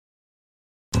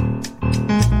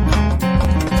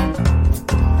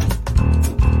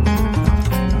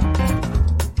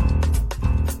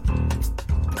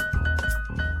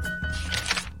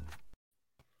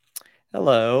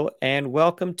Hello, and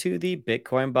welcome to the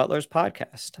Bitcoin Butlers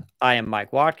podcast. I am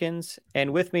Mike Watkins,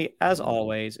 and with me, as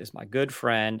always, is my good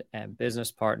friend and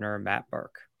business partner, Matt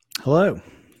Burke. Hello.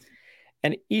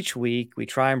 And each week, we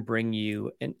try and bring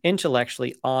you an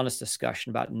intellectually honest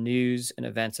discussion about news and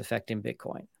events affecting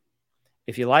Bitcoin.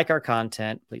 If you like our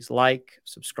content, please like,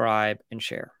 subscribe, and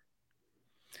share.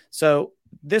 So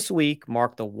this week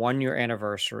marked the 1-year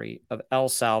anniversary of El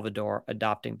Salvador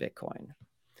adopting Bitcoin.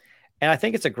 And I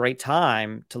think it's a great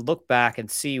time to look back and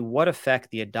see what effect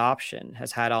the adoption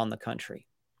has had on the country.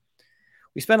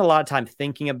 We spend a lot of time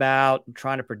thinking about and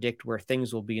trying to predict where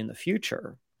things will be in the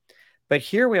future. But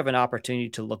here we have an opportunity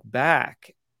to look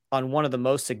back on one of the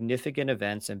most significant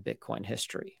events in Bitcoin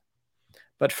history.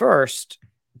 But first,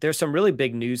 there's some really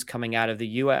big news coming out of the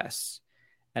US.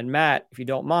 And Matt, if you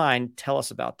don't mind, tell us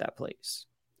about that, please.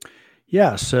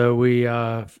 Yeah, so we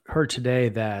heard today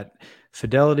that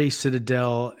Fidelity,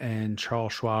 Citadel, and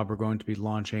Charles Schwab are going to be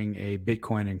launching a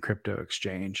Bitcoin and crypto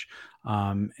exchange.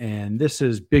 And this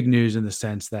is big news in the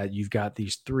sense that you've got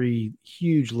these 3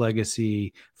 huge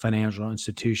legacy financial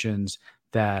institutions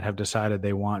that have decided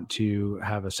they want to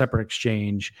have a separate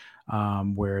exchange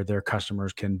where their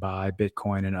customers can buy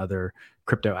Bitcoin and other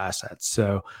crypto assets.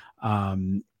 So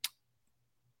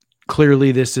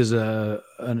clearly, this is an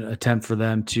attempt for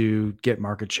them to get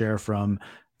market share from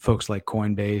folks like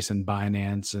Coinbase and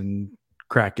Binance and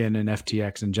Kraken and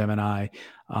FTX and Gemini.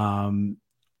 And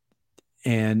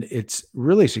it's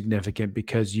really significant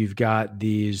because you've got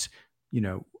these,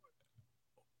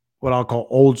 what I'll call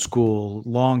old school,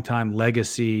 longtime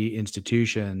legacy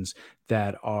institutions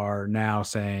that are now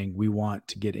saying, we want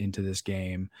to get into this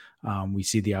game. We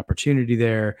see the opportunity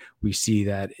there. We see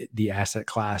that the asset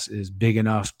class is big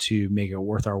enough to make it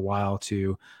worth our while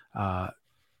to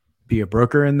be a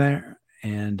broker in there.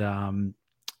 And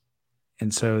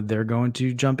so they're going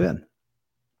to jump in.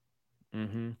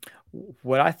 Mm-hmm.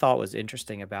 What I thought was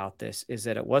interesting about this is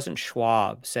that it wasn't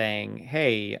Schwab saying,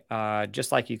 hey,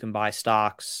 just like you can buy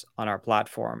stocks on our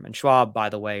platform. And Schwab, by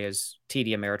the way, is TD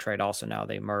Ameritrade also now.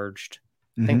 They merged.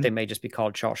 I think they may just be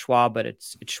called Charles Schwab, but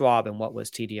it's Schwab and what was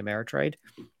TD Ameritrade.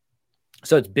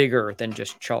 So it's bigger than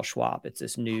just Charles Schwab. It's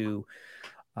this new,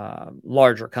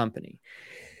 larger company.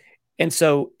 And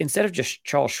so instead of just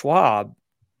Charles Schwab,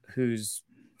 who's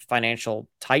financial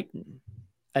titan,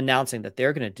 announcing that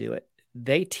they're going to do it,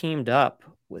 they teamed up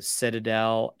with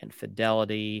Citadel and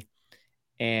Fidelity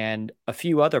and a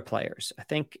few other players. I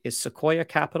think, is Sequoia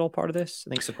Capital part of this?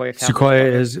 I think Sequoia Capital. Sequoia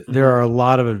is, there are a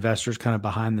lot of investors kind of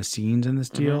behind the scenes in this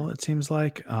deal, it seems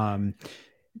like.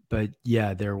 But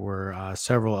yeah, there were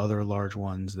several other large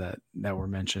ones that were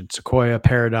mentioned. Sequoia,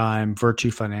 Paradigm, Virtue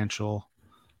Financial,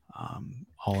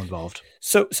 all involved.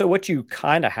 So what you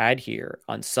kind of had here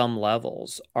on some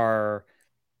levels are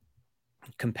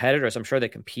competitors. I'm sure they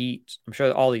compete. I'm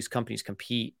sure all these companies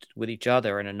compete with each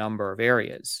other in a number of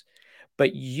areas.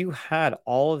 But you had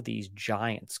all of these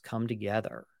giants come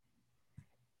together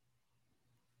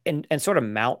and sort of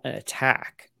mount an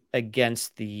attack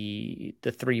against the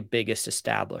 3 biggest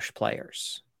established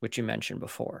players, which you mentioned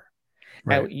before.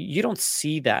 Right. Now, you don't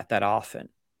see that often.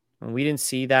 We didn't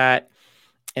see that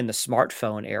in the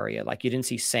smartphone area. Like, you didn't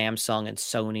see Samsung and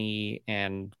Sony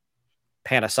and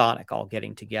Panasonic all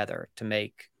getting together to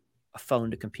make a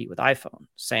phone to compete with iPhone.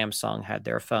 Samsung had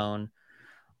their phone.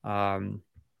 All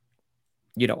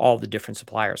the different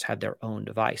suppliers had their own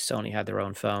device. Sony had their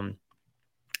own phone,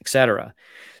 etc.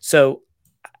 So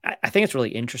I think it's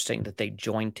really interesting that they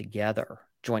joined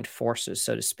forces,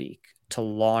 so to speak, to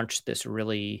launch this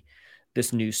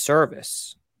new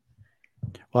service.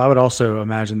 Well, I would also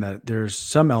imagine that there's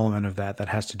some element of that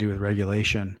has to do with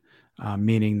regulation,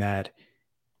 meaning that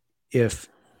if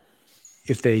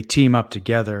they team up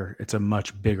together, it's a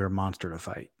much bigger monster to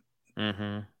fight.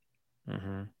 Mm-hmm.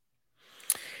 Mm-hmm.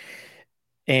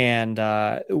 And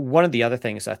one of the other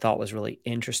things I thought was really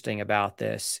interesting about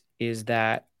this is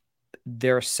that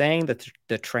they're saying that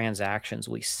the transactions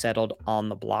will be settled on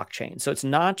the blockchain. So it's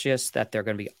not just that they're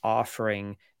going to be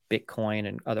offering Bitcoin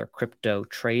and other crypto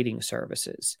trading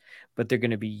services, but they're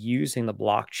going to be using the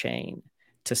blockchain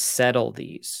to settle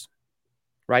these,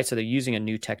 right? So they're using a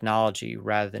new technology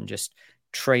rather than just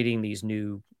trading these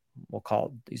new, we'll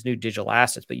call these new digital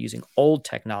assets, but using old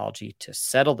technology to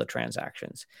settle the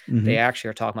transactions. Mm-hmm. They actually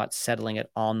are talking about settling it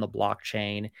on the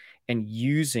blockchain and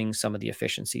using some of the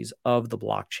efficiencies of the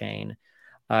blockchain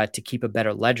to keep a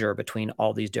better ledger between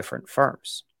all these different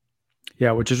firms.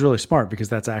 Yeah, which is really smart because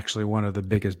that's actually one of the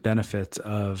biggest benefits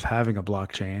of having a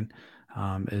blockchain.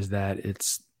 is that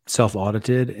it's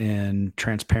self-audited and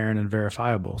transparent and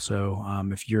verifiable. So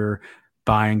if you're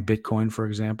buying Bitcoin, for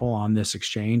example, on this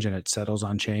exchange and it settles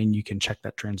on chain, you can check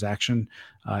that transaction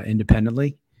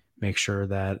independently, make sure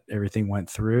that everything went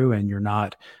through, and you're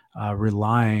not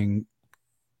relying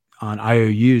on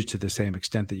IOUs to the same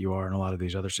extent that you are in a lot of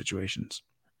these other situations.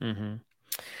 Mm-hmm.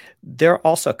 There are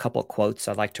also a couple of quotes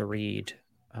I'd like to read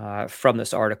from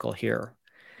this article here.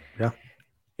 Yeah.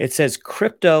 It says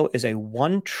crypto is a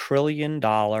 $1 trillion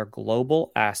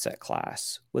global asset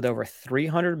class with over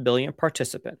 300 billion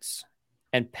participants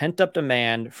and pent up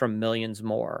demand from millions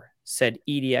more, said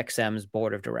EDXM's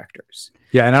board of directors.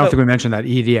 Yeah. And I don't So, think we mentioned that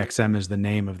EDXM is the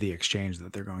name of the exchange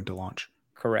that they're going to launch.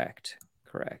 correct.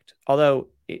 Although,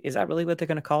 is that really what they're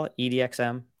going to call it?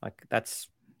 EDXM? Like that's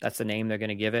the name they're going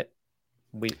to give it?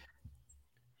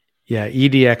 Yeah.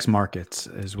 EDX markets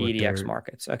is what EDX they're.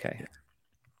 markets. Okay. Yeah.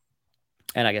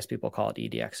 And I guess people call it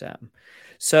EDXM.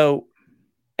 So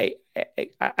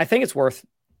I think it's worth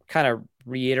kind of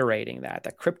reiterating that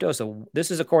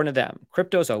this is according to them,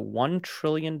 crypto is a $1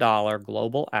 trillion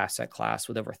global asset class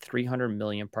with over 300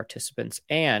 million participants.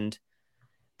 And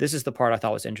this is the part I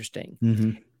thought was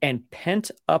interesting, and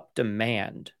pent up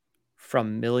demand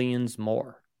from millions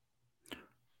more.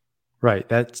 Right.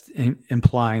 That's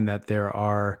implying that there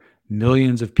are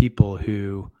millions of people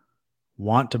who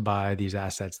want to buy these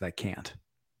assets that can't.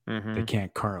 They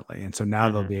can't currently, and so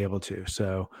now they'll be able to.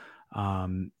 So,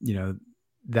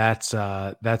 that's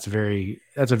a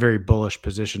very bullish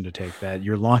position to take. That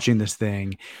you're launching this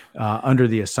thing under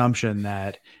the assumption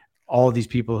that all of these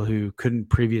people who couldn't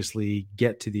previously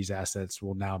get to these assets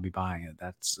will now be buying it.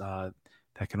 That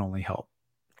can only help.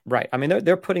 Right. I mean,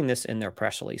 they're putting this in their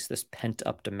press release, this pent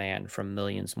up demand from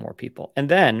millions more people, and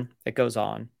then it goes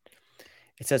on.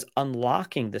 It says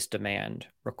unlocking this demand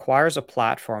requires a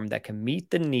platform that can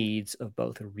meet the needs of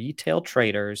both retail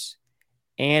traders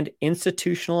and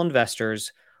institutional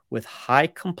investors with high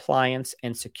compliance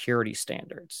and security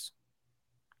standards.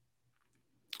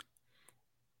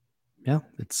 Yeah,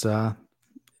 it's a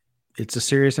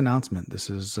serious announcement. This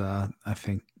is I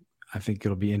think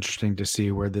it'll be interesting to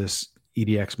see where this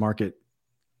EDX market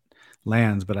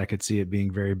lands, but I could see it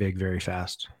being very big, very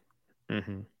fast.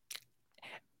 Mm-hmm.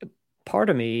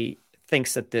 Part of me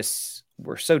thinks that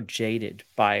we're so jaded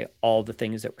by all the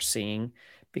things that we're seeing,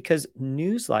 because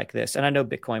news like this, and I know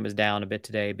Bitcoin was down a bit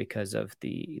today because of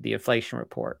the inflation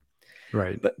report,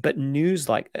 right? But news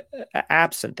like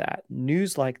absent that,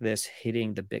 news like this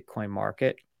hitting the Bitcoin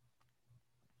market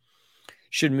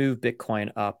should move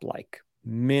Bitcoin up like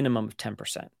minimum of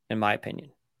 10%, in my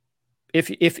opinion.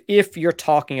 If you're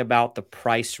talking about the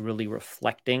price really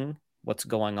reflecting what's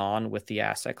going on with the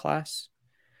asset class.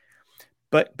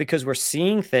 But because we're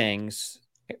seeing these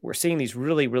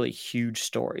really, really huge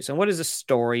stories. And what is a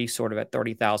story sort of at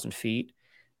 30,000 feet?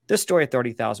 This story at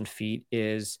 30,000 feet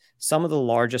is some of the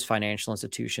largest financial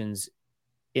institutions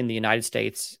in the United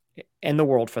States and the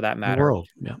world, for that matter,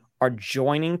 are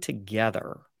joining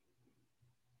together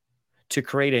to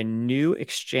create a new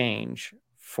exchange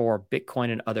for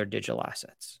Bitcoin and other digital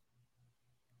assets.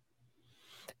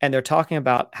 And they're talking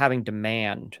about having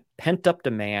demand, pent up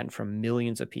demand from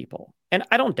millions of people. And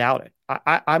I don't doubt it.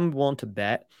 I'm willing to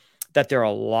bet that there are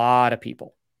a lot of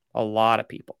people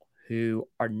who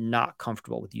are not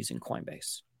comfortable with using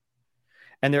Coinbase.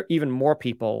 And there are even more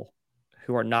people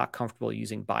who are not comfortable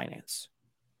using Binance.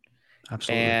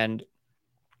 Absolutely. And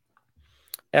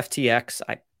FTX,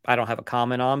 I don't have a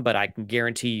comment on, but I can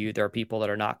guarantee you there are people that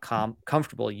are not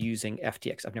comfortable using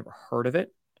FTX. I've never heard of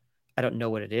it. I don't know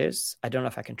what it is. I don't know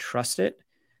if I can trust it.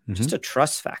 Just a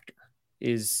trust factor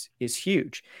is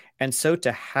huge. And so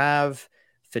to have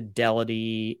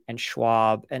Fidelity and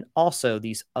Schwab and also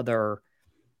these other,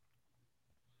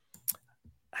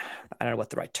 I don't know what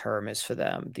the right term is for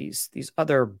them, these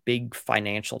other big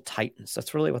financial titans,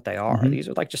 that's really what they are. These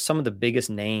are like just some of the biggest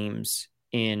names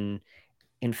in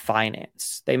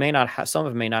finance. They may not have, some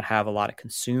of them may not have a lot of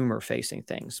consumer facing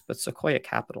things, but Sequoia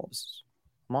Capital is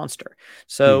a monster.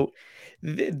 So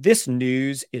this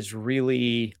news is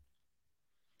really,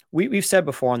 we've said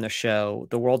before on the show,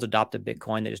 the world's adopted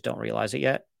Bitcoin. They just don't realize it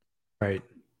yet. Right.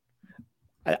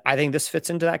 I think this fits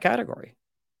into that category.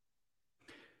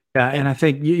 Yeah. And I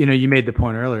think, you made the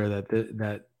point earlier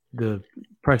that the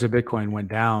price of Bitcoin went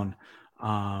down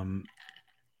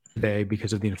today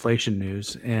because of the inflation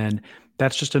news. And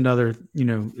that's just another,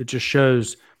 it just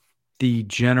shows the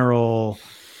general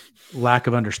lack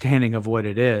of understanding of what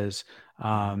it is.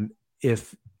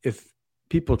 If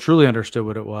people truly understood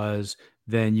what it was,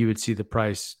 then you would see the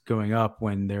price going up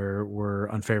when there were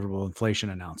unfavorable inflation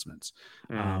announcements.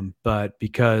 But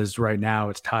because right now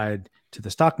it's tied to the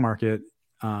stock market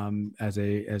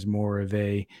as more of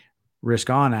a risk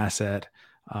on asset,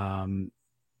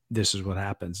 this is what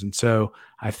happens. And so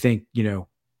I think,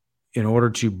 in order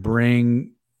to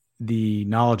bring the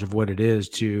knowledge of what it is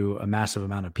to a massive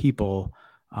amount of people,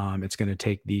 it's going to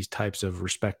take these types of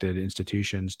respected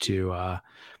institutions to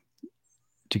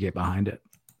get behind it.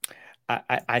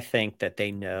 I think that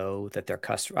they know that their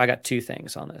customer. I got two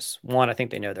things on this. One, I think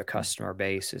they know their customer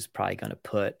base is probably going to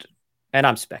put, and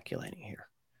I'm speculating here,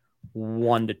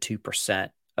 1% to 2%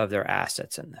 of their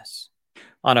assets in this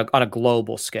on a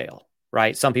global scale,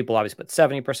 right? Some people obviously put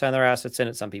 70% of their assets in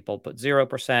it. Some people put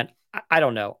 0%. I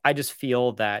don't know. I just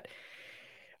feel that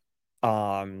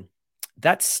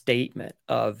that statement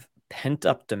of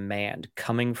pent-up demand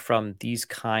coming from these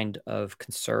kind of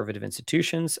conservative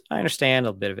institutions, I understand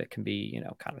a bit of it can be,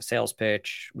 kind of a sales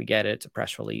pitch. We get it. It's a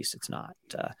press release. It's not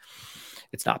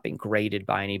being graded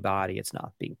by anybody. It's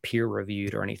not being peer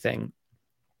reviewed or anything.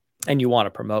 And you want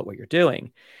to promote what you're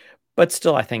doing. But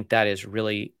still, I think that is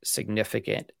really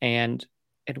significant. And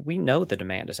we know the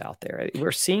demand is out there.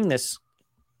 We're seeing this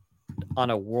on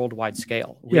a worldwide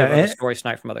scale. We have other stories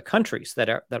tonight from other countries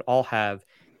that all have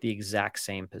the exact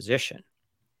same position.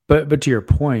 But to your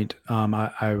point,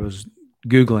 I was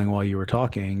Googling while you were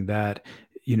talking that,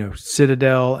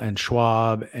 Citadel and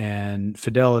Schwab and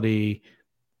Fidelity,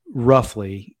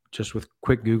 roughly, just with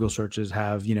quick Google searches,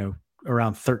 have,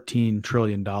 around $13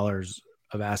 trillion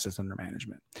of assets under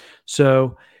management.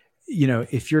 So,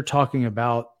 if you're talking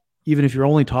about, even if you're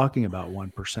only talking about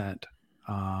 1%,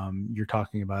 you're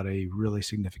talking about a really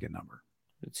significant number.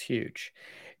 It's huge.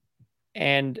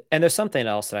 And there's something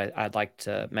else that I'd like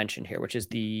to mention here, which is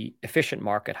the efficient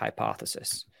market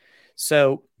hypothesis.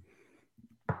 So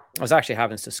I was actually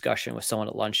having this discussion with someone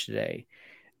at lunch today,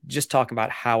 just talking about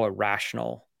how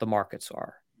irrational the markets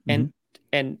are. Mm-hmm.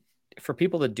 And for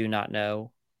people that do not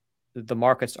know, the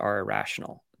markets are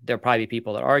irrational. There'll probably be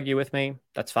people that argue with me.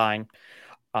 That's fine.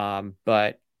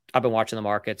 But I've been watching the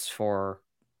markets for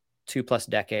 2+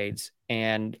 decades,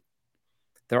 and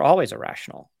they're always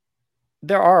irrational.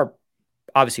 There are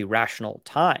obviously rational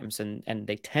times, and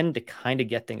they tend to kind of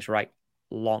get things right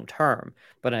long term,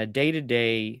 but on a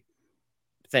day-to-day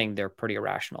thing, they're pretty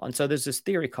irrational. And so there's this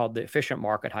theory called the efficient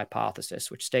market hypothesis,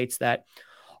 which states that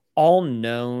all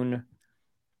known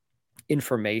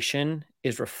information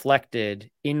is reflected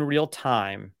in real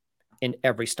time in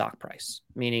every stock price,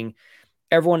 meaning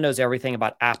everyone knows everything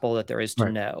about Apple that there is to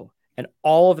know. And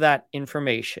all of that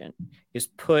information is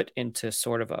put into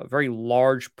sort of a very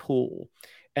large pool,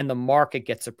 and the market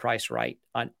gets a price right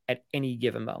at any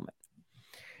given moment.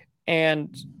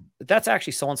 And that's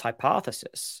actually someone's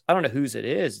hypothesis. I don't know whose it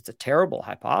is. It's a terrible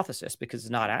hypothesis because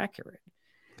it's not accurate.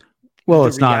 Well,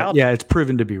 it's not. Yeah, it's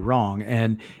proven to be wrong.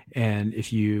 And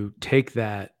if you take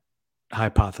that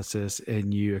hypothesis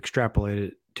and you extrapolate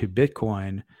it to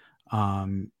Bitcoin,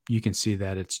 you can see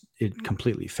that it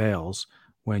completely fails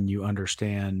when you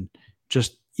understand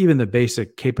just even the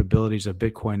basic capabilities of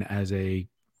Bitcoin as a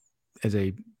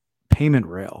payment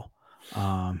rail.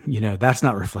 That's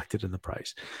not reflected in the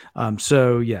price.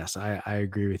 So yes, I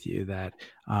agree with you that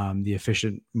the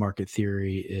efficient market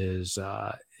theory is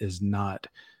not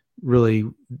really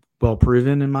well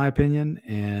proven, in my opinion.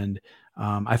 And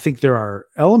I think there are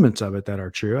elements of it that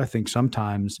are true. I think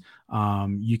sometimes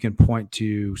you can point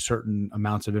to certain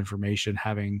amounts of information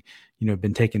having,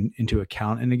 been taken into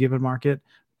account in a given market,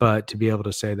 but to be able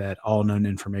to say that all known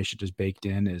information is baked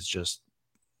in it's just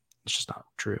not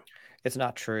true. It's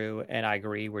not true. And I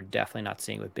agree. We're definitely not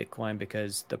seeing it with Bitcoin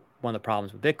because one of the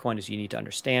problems with Bitcoin is you need to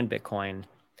understand Bitcoin,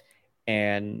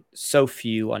 and so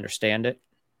few understand it.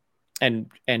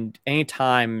 And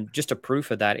anytime, just a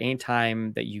proof of that,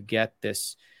 anytime that you get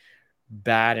this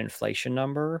bad inflation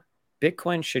number,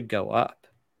 Bitcoin should go up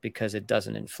because it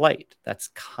doesn't inflate. That's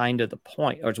kind of the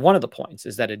point, or it's one of the points,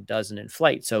 is that it doesn't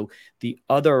inflate. So the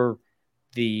other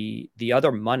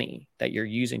money that you're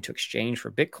using to exchange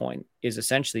for Bitcoin is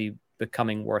essentially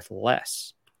becoming worth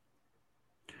less.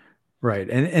 Right.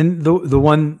 And the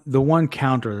one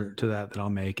counter to that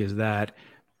I'll make is that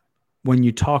when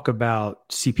you talk about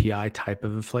CPI type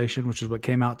of inflation, which is what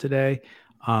came out today,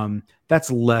 that's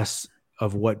less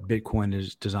of what Bitcoin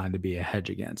is designed to be a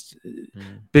hedge against.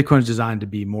 Bitcoin is designed to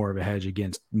be more of a hedge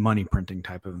against money printing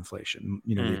type of inflation,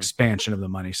 the expansion of the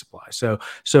money supply. So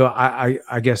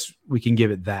I guess we can give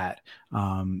it that.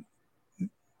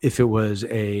 If it was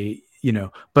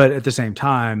but at the same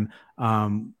time,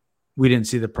 we didn't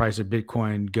see the price of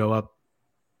Bitcoin go up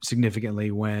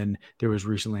significantly when there was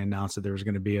recently announced that there was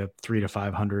going to be a $300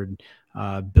 to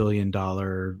 $500 billion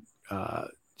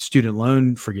student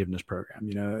loan forgiveness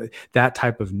program. That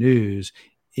type of news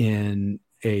in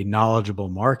a knowledgeable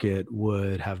market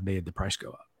would have made the price go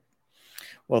up.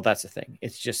 Well, that's the thing.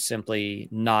 It's just simply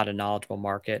not a knowledgeable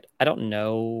market. I don't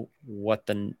know what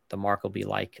the market will be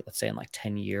like, let's say in like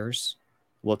 10 years.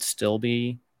 Will it still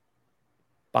be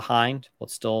behind? Will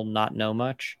it still not know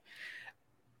much?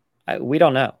 We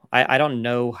don't know. I don't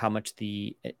know how much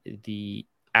the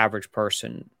average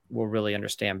person will really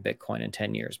understand Bitcoin in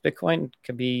 10 years. Bitcoin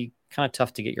can be kind of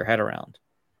tough to get your head around.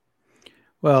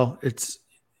 Well, it's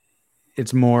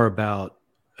more about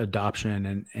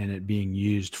adoption and it being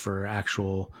used for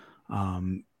actual, I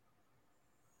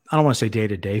don't want to say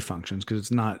day-to-day functions because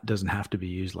doesn't have to be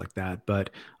used like that, but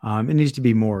it needs to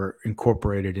be more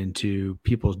incorporated into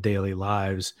people's daily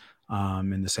lives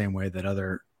in the same way that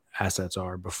other assets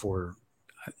are before.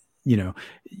 You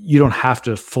don't have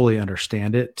to fully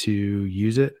understand it to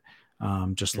use it.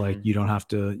 Just like you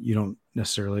don't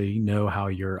necessarily know how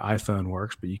your iPhone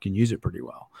works, but you can use it pretty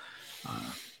well.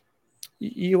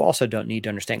 You also don't need to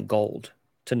understand gold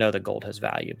to know that gold has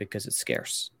value because it's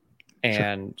scarce.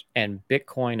 And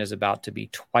Bitcoin is about to be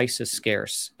twice as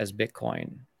scarce as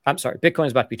Bitcoin. I'm sorry, Bitcoin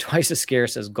is about to be twice as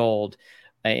scarce as gold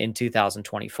in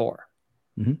 2024.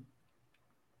 Mm-hmm.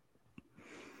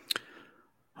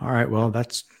 All right. Well,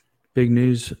 that's big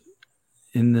news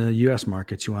in the U.S.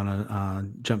 markets. You want to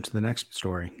jump to the next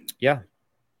story? Yeah,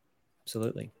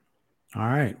 absolutely. All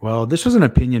right. Well, this was an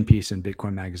opinion piece in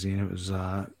Bitcoin Magazine. It was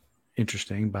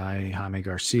interesting by Jaime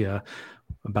Garcia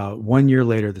about 1 year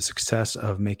later, the success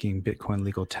of making Bitcoin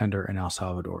legal tender in El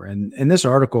Salvador. And this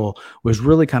article was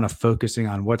really kind of focusing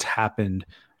on what's happened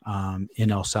in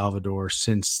El Salvador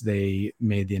since they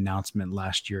made the announcement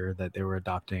last year that they were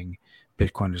adopting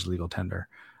Bitcoin as legal tender.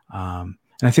 And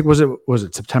I think was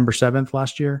it September 7th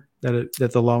last year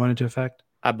that the law went into effect?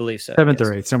 I believe so. 7th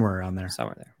or 8th, somewhere around there.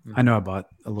 Somewhere there. Mm-hmm. I know I bought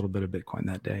a little bit of Bitcoin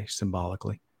that day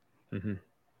symbolically. Mm-hmm.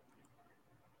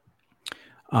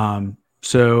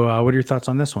 So what are your thoughts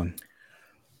on this one?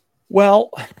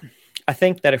 Well, I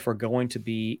think that if we're going to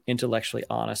be intellectually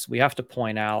honest, we have to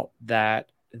point out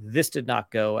that this did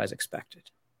not go as expected.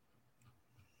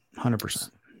 100%.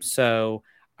 So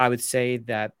I would say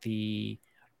that the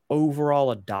overall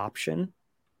adoption,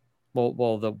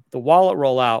 well, the wallet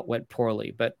rollout went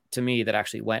poorly, but to me, that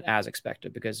actually went as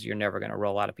expected because you're never going to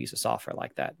roll out a piece of software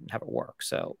like that and have it work.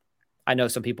 So I know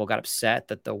some people got upset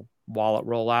that the wallet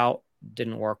rollout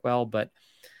didn't work well, but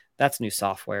that's new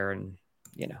software, and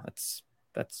that's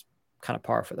kind of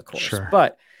par for the course. Sure.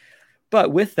 But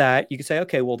with that, you could say,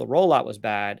 okay, well, the rollout was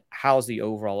bad. How's the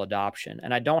overall adoption?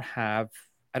 And I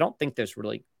don't think there's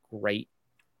really great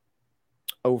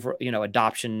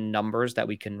adoption numbers that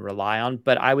we can rely on,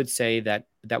 but I would say that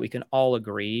we can all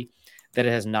agree that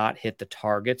it has not hit the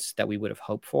targets that we would have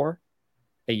hoped for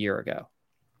a year ago.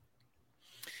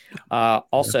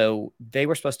 Also, they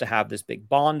were supposed to have this big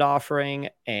bond offering,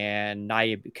 and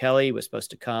Nayib Bukele was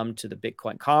supposed to come to the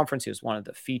Bitcoin conference. He was one of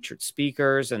the featured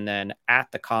speakers. And then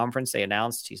at the conference, they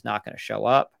announced he's not going to show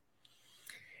up.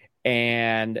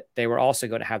 And they were also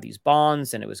going to have these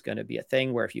bonds, and it was going to be a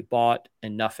thing where if you bought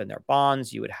enough in their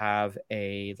bonds, you would have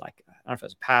I don't know if it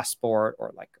was a passport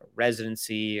or like a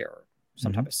residency or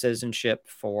some type of citizenship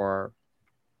for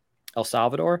El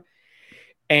Salvador.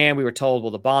 And we were told,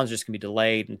 well, the bonds are just going to be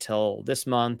delayed until this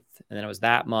month. And then it was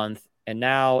that month. And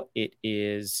now it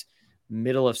is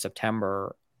middle of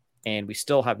September, and we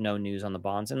still have no news on the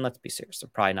bonds. And let's be serious, they're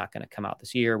probably not going to come out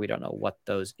this year. We don't know what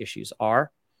those issues are.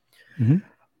 Mm-hmm.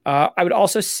 I would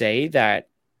also say that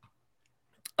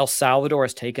El Salvador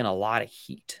has taken a lot of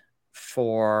heat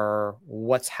for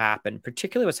what's happened,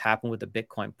 particularly what's happened with the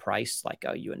Bitcoin price. Like,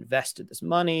 oh, you invested this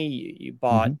money, you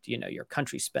bought, your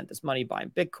country spent this money buying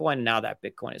Bitcoin. And now that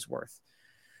Bitcoin is worth,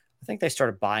 I think they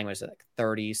started buying was like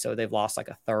 30. So they've lost like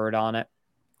a third on it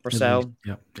or so.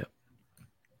 Yep.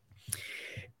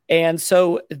 And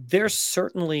so there are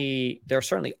certainly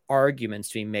arguments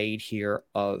to be made here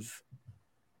of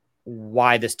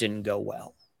why this didn't go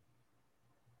well.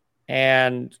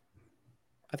 And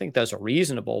I think those are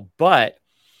reasonable, but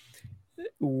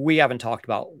we haven't talked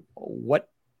about what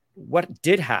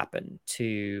did happen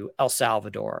to El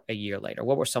Salvador a year later.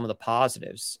 What were some of the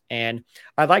positives? And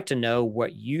I'd like to know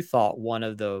what you thought one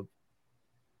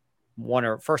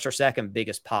or first or second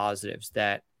biggest positives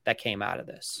that came out of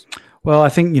this. Well, I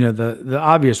think, the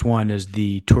obvious one is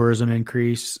the tourism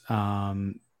increase.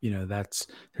 There's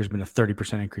been a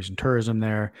 30% increase in tourism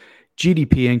there.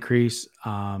 GDP increase,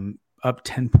 up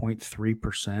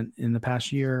 10.3% in the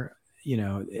past year.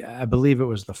 I believe it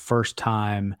was the first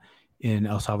time in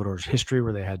El Salvador's history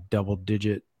where they had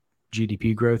double-digit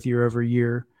GDP growth year over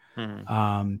year.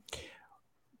 Mm-hmm.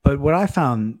 But what I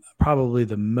found probably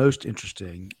the most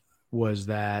interesting was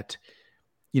that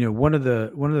one of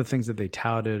the things that they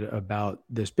touted about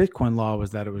this Bitcoin law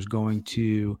was that it was going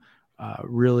to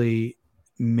really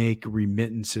make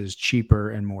remittances cheaper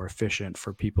and more efficient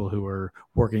for people who are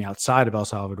working outside of El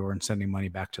Salvador and sending money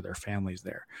back to their families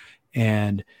there.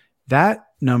 And that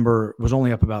number was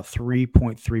only up about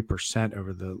 3.3%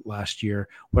 over the last year.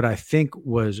 What I think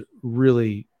was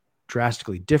really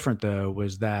drastically different, though,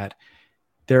 was that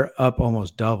they're up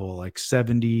almost double, like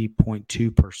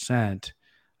 70.2%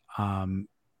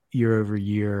 year over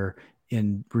year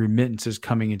in remittances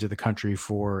coming into the country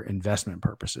for investment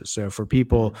purposes. So for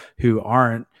people who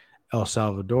aren't El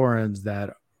Salvadorans,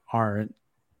 that aren't,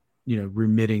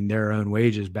 remitting their own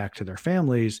wages back to their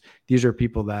families, these are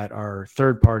people that are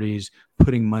third parties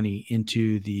putting money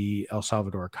into the El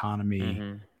Salvador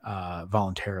economy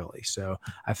voluntarily. So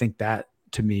I think that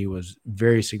to me was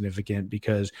very significant,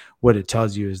 because what it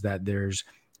tells you is that there's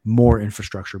more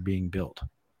infrastructure being built.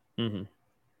 Mm-hmm.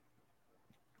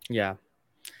 Yeah.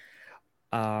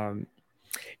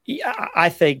 Yeah, I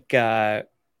think, and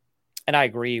I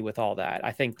agree with all that.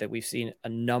 I think that we've seen a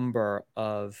number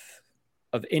of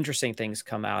interesting things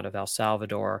come out of El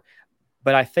Salvador,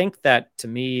 but I think that, to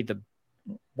me,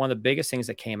 one of the biggest things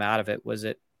that came out of it was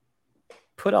it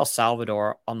put El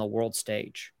Salvador on the world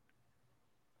stage.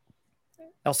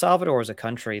 El Salvador is a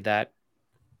country that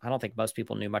I don't think most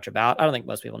people knew much about. I don't think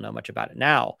most people know much about it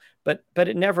now, but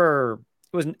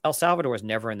El Salvador was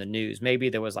never in the news. Maybe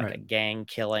there was like a gang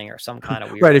killing or some kind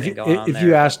of weird thing going on if there.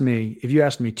 You asked me, if you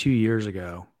asked me 2 years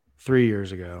ago, 3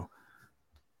 years ago,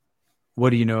 what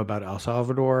do you know about El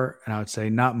Salvador? And I would say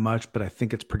not much, but I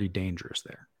think it's pretty dangerous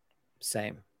there.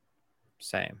 Same.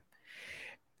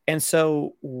 And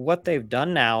so what they've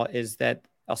done now is that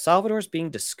El Salvador is being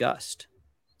discussed.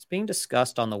 It's being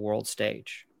discussed on the world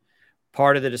stage.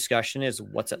 Part of the discussion is,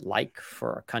 what's it like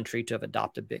for a country to have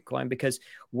adopted Bitcoin? Because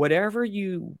whatever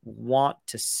you want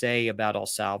to say about El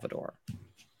Salvador,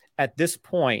 at this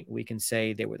point, we can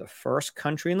say they were the first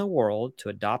country in the world to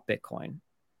adopt Bitcoin.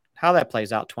 How that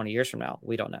plays out 20 years from now,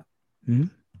 we don't know. Mm-hmm.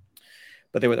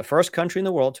 But they were the first country in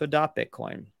the world to adopt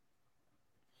Bitcoin.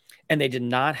 And they did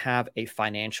not have a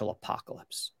financial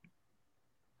apocalypse.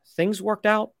 Things worked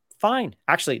out fine.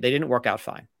 Actually, they didn't work out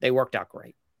fine. They worked out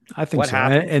great. I think so.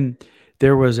 And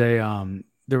there was a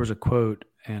quote,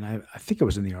 and I think it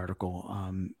was in the article,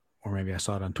 or maybe I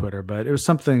saw it on Twitter, but it was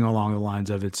something along the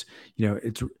lines of, it's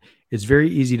very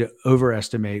easy to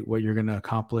overestimate what you're going to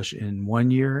accomplish in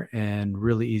 1 year, and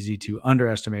really easy to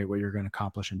underestimate what you're going to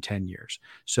accomplish in 10 years.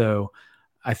 So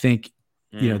I think,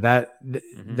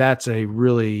 that's a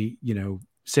really,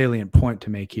 salient point to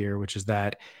make here, which is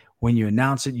that when you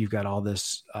announce it, you've got all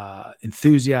this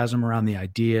enthusiasm around the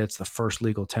idea. It's the first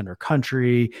legal tender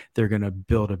country. They're going to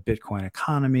build a Bitcoin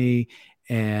economy.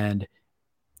 And,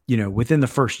 within the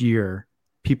first year,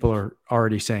 people are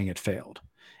already saying it failed.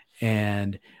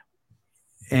 And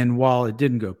while it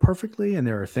didn't go perfectly, and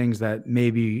there are things that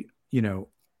maybe,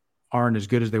 aren't as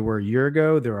good as they were a year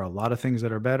ago, there are a lot of things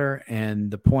that are better. And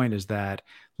the point is that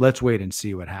let's wait and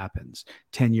see what happens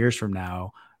 10 years from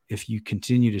now. If you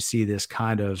continue to see this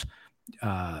kind of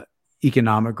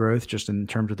economic growth, just in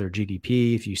terms of their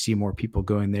GDP, if you see more people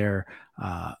going there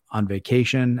on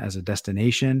vacation as a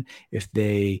destination, if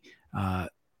they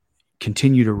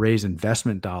continue to raise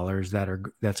investment dollars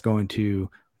that's going to,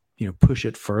 push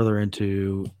it further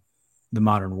into the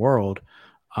modern world,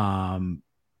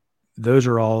 those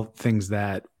are all things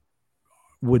that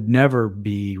would never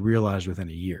be realized within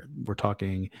a year. We're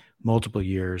talking multiple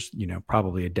years,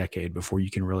 probably a decade before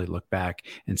you can really look back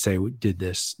and say, did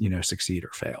this, succeed or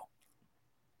fail?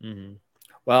 Mm-hmm.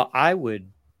 Well, I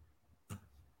would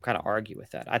kind of argue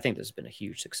with that. I think this has been a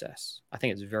huge success. I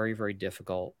think it's very, very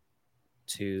difficult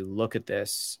to look at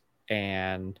this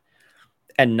and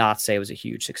not say it was a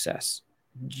huge success.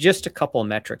 Just a couple of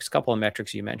metrics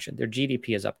you mentioned. Their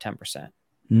GDP is up 10%.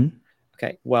 Mm-hmm.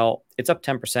 Okay. Well, it's up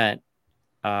 10%.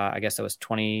 I guess that was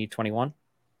 2021.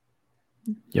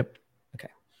 Yep. Okay.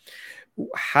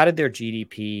 How did their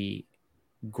GDP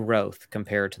growth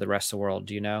compare to the rest of the world?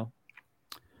 Do you know?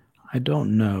 I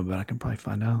don't know, but I can probably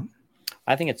find out.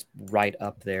 I think it's right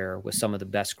up there with some of the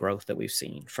best growth that we've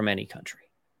seen from any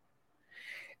country.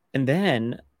 And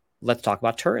then let's talk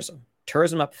about tourism.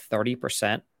 Tourism up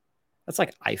 30%. That's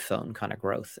like iPhone kind of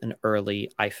growth in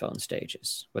early iPhone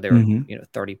stages, where they were,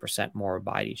 30% more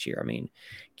buy each year. I mean,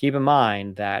 keep in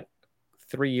mind that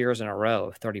 3 years in a row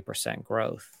of 30%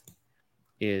 growth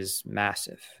is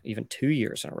massive. Even 2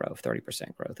 years in a row of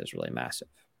 30% growth is really massive.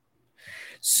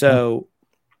 So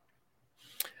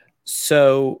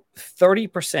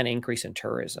 30% increase in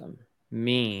tourism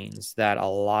means that a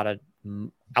lot of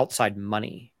outside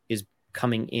money is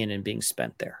coming in and being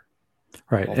spent there.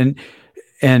 Right. Well,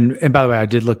 And by the way, I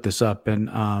did look this up,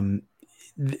 and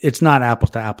it's not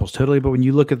apples to apples totally, but when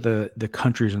you look at the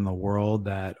countries in the world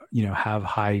that, have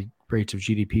high rates of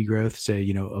GDP growth, say,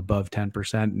 above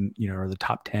 10% and, or the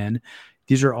top 10,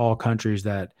 these are all countries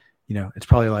that, it's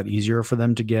probably a lot easier for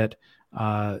them to get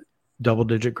double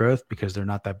digit growth because they're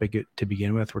not that big to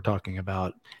begin with. We're talking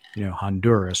about,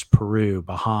 Honduras, Peru,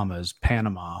 Bahamas,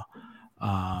 Panama,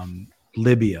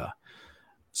 Libya.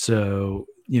 So,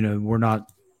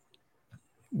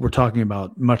 we're talking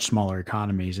about much smaller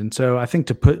economies. And so I think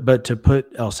to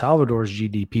put El Salvador's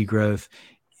GDP growth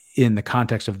in the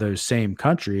context of those same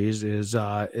countries is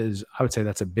I would say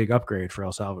that's a big upgrade for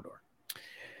El Salvador.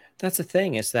 that's the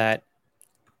thing, is that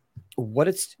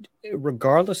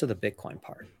regardless of the Bitcoin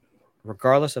part,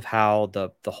 regardless of how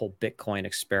the whole Bitcoin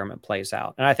experiment plays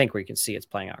out, and I think we can see it's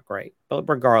playing out great, but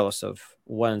regardless of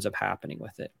what ends up happening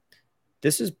with it,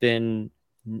 this has been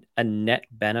a net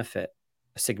benefit,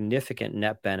 a significant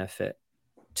net benefit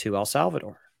to El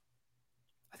Salvador.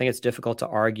 I think it's difficult to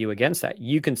argue against that.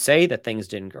 You can say that things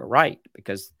didn't go right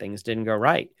because things didn't go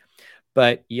right,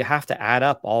 but you have to add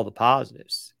up all the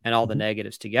positives and all the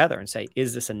negatives together and say,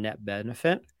 is this a net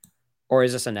benefit or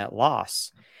is this a net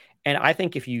loss? And I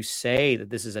think if you say that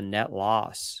this is a net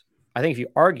loss, I think if you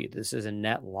argue this is a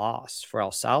net loss for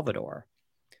El Salvador,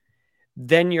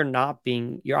 then you're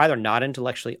either not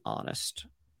intellectually honest,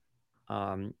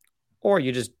 or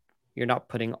you're not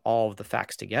putting all of the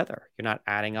facts together. You're not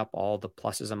adding up all the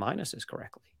pluses and minuses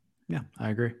correctly. Yeah, I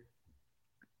agree.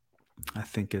 I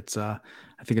think it's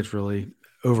really,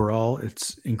 overall,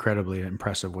 it's incredibly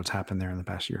impressive what's happened there in the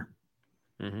past year.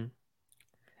 Mm-hmm.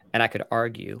 And I could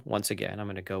argue, once again, I'm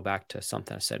going to go back to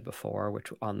something I said before,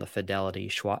 which on the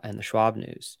Fidelity and the Schwab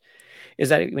news, is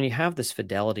that when you have this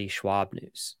Fidelity Schwab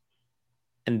news,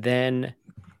 and then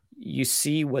you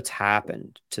see what's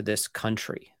happened to this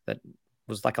country that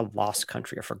was like a lost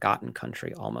country, a forgotten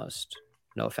country almost,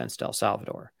 no offense to El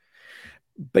Salvador,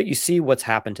 but you see what's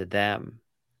happened to them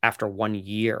after 1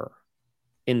 year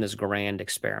in this grand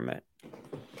experiment.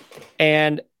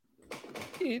 And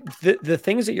the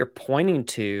things that you're pointing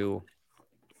to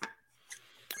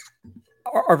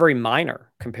are very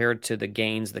minor compared to the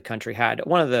gains the country had.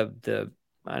 One of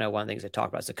I know one of the things they talk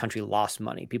about is the country lost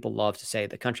money. People love to say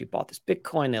the country bought this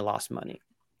Bitcoin, they lost money.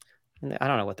 And I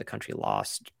don't know what the country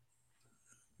lost.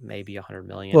 Maybe 100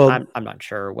 million. Well, I'm not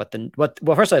sure well,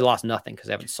 first they lost nothing because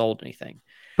they haven't sold anything.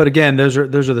 But again, those are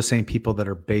the same people that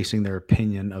are basing their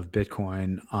opinion of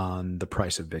Bitcoin on the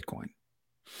price of Bitcoin.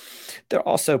 There are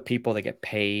also people that get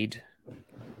paid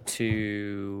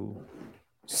to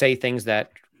say things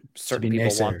that certain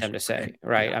people want them to say,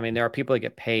 right? Yeah. I mean, there are people that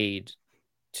get paid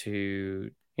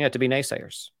to be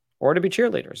naysayers or to be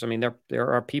cheerleaders. I mean,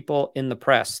 there are people in the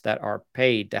press that are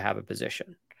paid to have a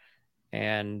position,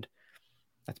 and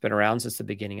that's been around since the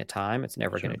beginning of time. It's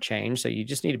never going to change. So you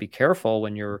just need to be careful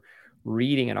when you're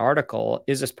reading an article.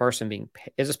 Is this person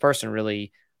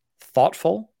really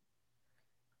thoughtful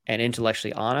and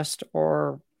intellectually honest,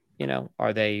 or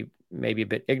are they maybe a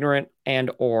bit ignorant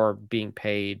and or being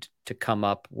paid to come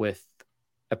up with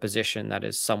a position that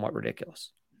is somewhat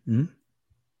ridiculous? Mm-hmm.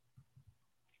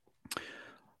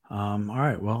 All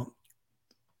right. Well,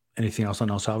 anything else on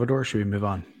El Salvador? Should we move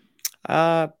on?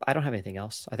 I don't have anything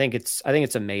else. I think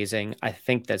it's amazing. I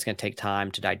think that's going to take time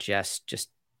to digest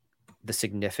just the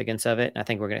significance of it. And I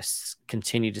think we're going to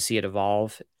continue to see it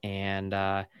evolve. And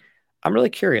I'm really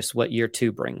curious what year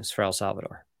 2 brings for El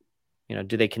Salvador.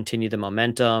 Do they continue the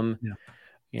momentum?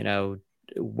 Yeah.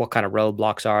 What kind of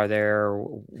roadblocks are there?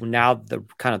 Now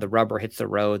the rubber hits the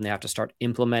road and they have to start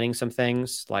implementing some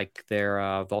things like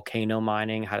their volcano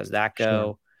mining. How does that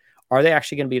go? Sure. Are they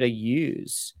actually going to be able to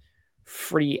use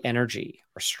free energy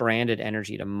or stranded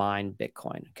energy to mine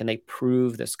Bitcoin? Can they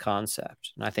prove this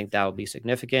concept? And I think that would be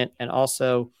significant. And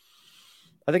also,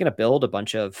 are they going to build a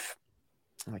bunch of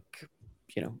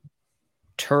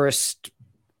tourist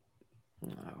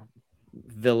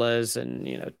villas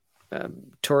and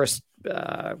tourist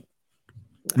more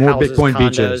houses, Bitcoin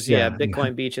condos, beaches?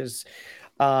 Bitcoin beaches.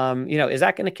 Is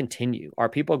that going to continue? Are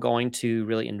people going to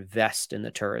really invest in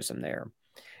the tourism there?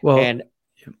 Well,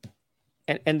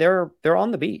 and they're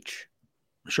on the beach.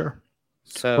 Sure.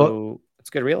 So it's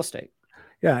good real estate.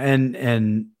 Yeah.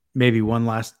 And maybe one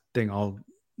last thing I'll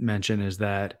mention is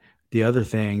that the other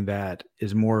thing that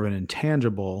is more of an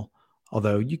intangible,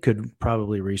 although you could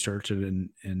probably research it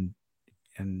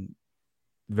and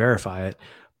verify it,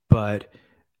 but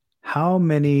how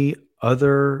many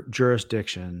other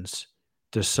jurisdictions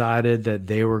decided that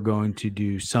they were going to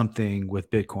do something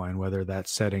with Bitcoin, whether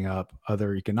that's setting up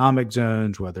other economic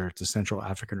zones, whether it's the Central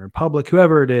African Republic,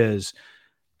 whoever it is,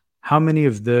 how many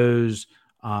of those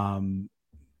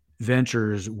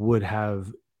ventures would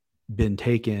have been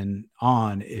taken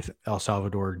on if El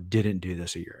Salvador didn't do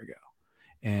this a year ago?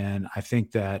 And I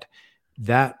think that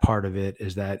part of it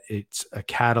is that it's a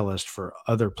catalyst for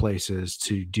other places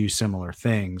to do similar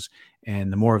things.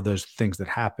 And the more of those things that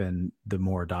happen, the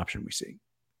more adoption we see.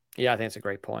 Yeah, I think it's a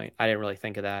great point. I didn't really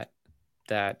think of that.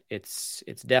 That it's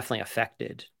definitely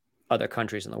affected other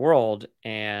countries in the world,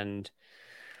 and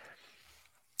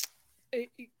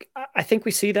I think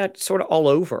we see that sort of all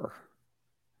over,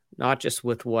 not just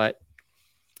with what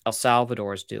El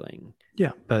Salvador is doing.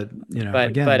 Yeah, but But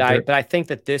again, I think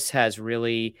that this has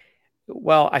really,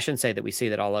 well, I shouldn't say that we see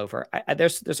that all over.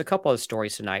 There's a couple of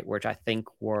stories tonight which I think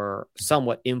were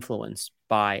somewhat influenced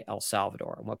by El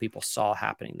Salvador and what people saw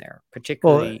happening there,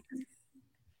 particularly.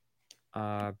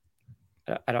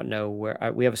 I don't know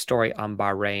where we have a story on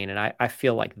Bahrain, and I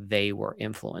feel like they were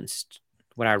influenced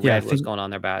when I read what was going on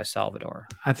there by El Salvador.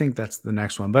 I think that's the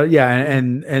next one. But yeah,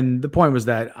 and the point was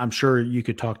that I'm sure you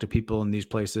could talk to people in these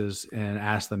places and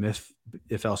ask them if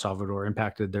El Salvador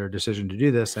impacted their decision to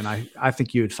do this, and I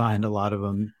think you would find a lot of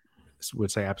them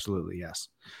would say absolutely yes.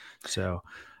 So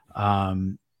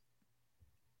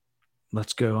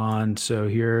let's go on. So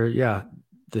here, yeah,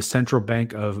 the Central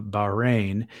Bank of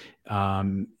Bahrain,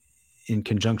 in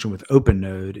conjunction with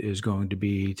OpenNode, is going to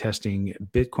be testing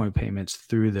Bitcoin payments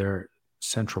through their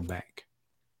central bank.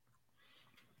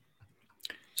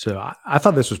 So I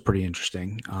thought this was pretty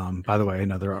interesting. By the way,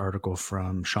 another article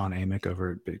from Sean Amick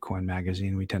over at Bitcoin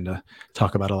Magazine. We tend to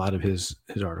talk about a lot of his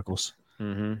articles.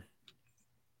 Mm-hmm.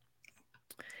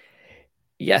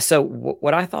 Yeah. So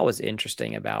what I thought was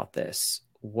interesting about this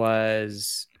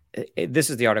was this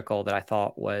is the article that I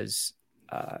thought was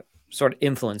sort of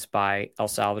influenced by El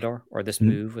Salvador, or this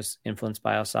move was influenced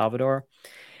by El Salvador.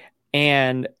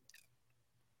 And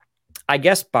I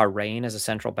guess Bahrain has a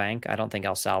central bank. I don't think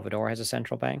El Salvador has a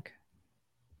central bank.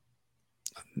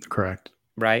 Correct.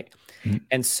 Right. Mm-hmm.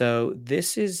 And so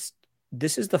this is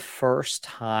the first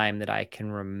time that I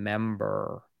can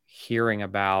remember hearing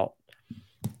about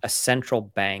a central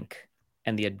bank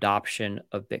and the adoption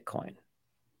of Bitcoin.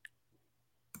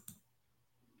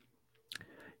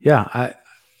 Yeah.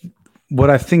 What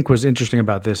I think was interesting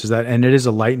about this is that, and it is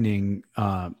a lightning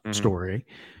story,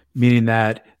 meaning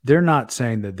that they're not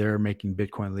saying that they're making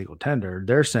Bitcoin legal tender.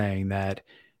 They're saying that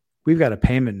we've got a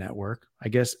payment network, I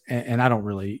guess. And I don't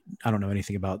know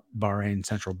anything about Bahrain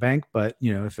Central Bank, but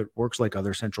if it works like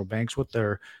other central banks, what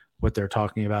they're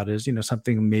talking about is,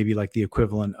 something maybe like the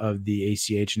equivalent of the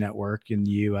ACH network in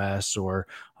the US, or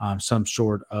some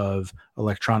sort of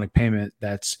electronic payment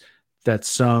that's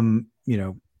some,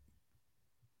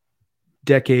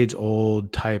 decades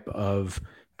old type of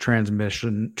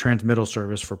transmittal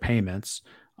service for payments,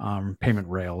 payment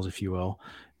rails, if you will,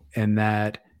 and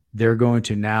that they're going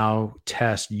to now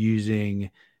test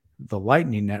using the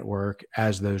Lightning Network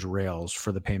as those rails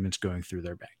for the payments going through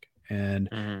their bank.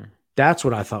 And that's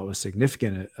what I thought was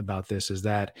significant about this, is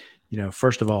that,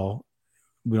 first of all,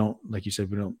 we don't, like you said,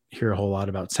 we don't hear a whole lot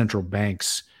about central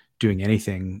banks doing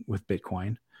anything with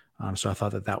Bitcoin. So I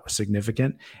thought that was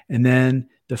significant. And then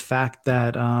the fact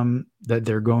that that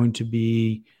they're going to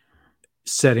be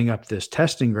setting up this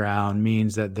testing ground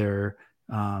means that they're,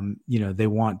 they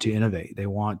want to innovate. They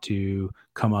want to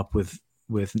come up with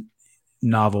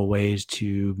novel ways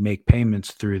to make payments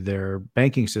through their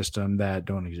banking system that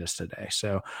don't exist today.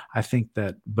 So I think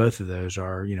that both of those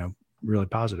are, really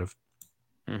positive.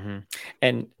 Mm-hmm.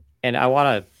 And I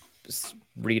want to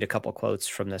read a couple quotes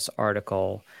from this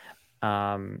article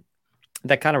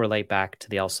that kind of relate back to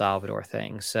the El Salvador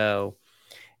thing. So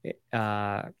it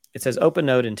says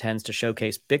OpenNode intends to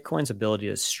showcase Bitcoin's ability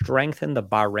to strengthen the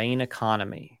Bahrain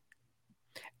economy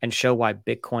and show why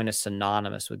Bitcoin is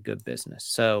synonymous with good business.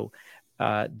 So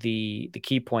the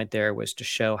key point there was to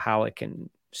show how it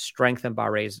can strengthen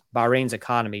Bahrain's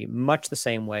economy, much the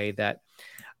same way that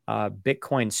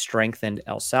Bitcoin strengthened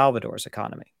El Salvador's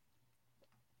economy.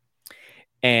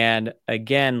 And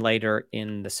again, later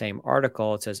in the same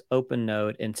article, it says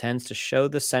OpenNode intends to show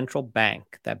the central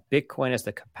bank that Bitcoin has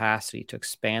the capacity to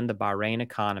expand the Bahrain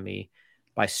economy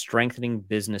by strengthening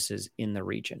businesses in the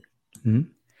region. Mm-hmm.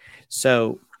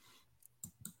 So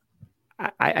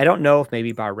I don't know if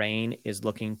maybe Bahrain is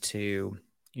looking to,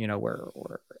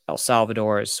 where El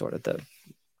Salvador is sort of the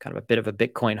kind of a bit of a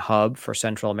Bitcoin hub for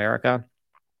Central America,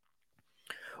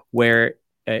 where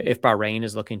if Bahrain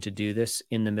is looking to do this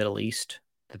in the Middle East,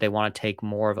 that they want to take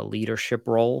more of a leadership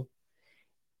role.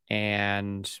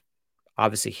 And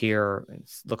obviously here it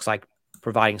looks like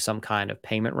providing some kind of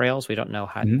payment rails. We don't know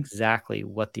exactly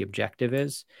what the objective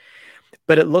is,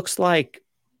 but it looks like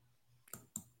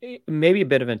maybe a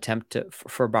bit of an attempt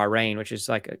for Bahrain, which is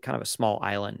like a kind of a small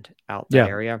island out that Yeah,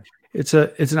 area. it's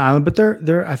an island, but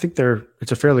I think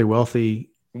it's a fairly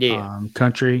wealthy Yeah.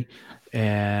 country,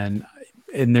 and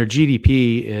their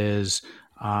GDP is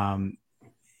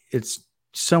it's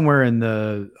somewhere in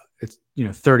the it's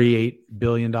 $38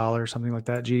 billion, something like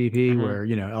that GDP, Mm-hmm. where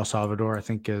El Salvador I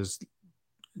think is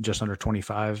just under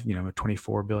 25,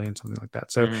 24 billion, something like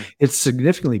that. So Mm-hmm. it's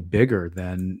significantly bigger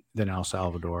than El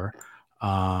Salvador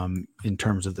in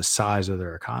terms of the size of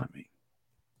their economy.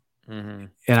 Mm-hmm.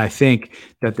 And I think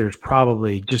that there's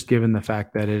probably, just given the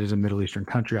fact that it is a Middle Eastern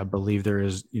country, I believe there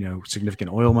is,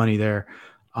 significant oil money there.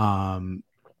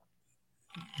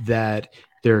 That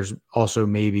there's also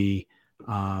maybe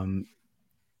not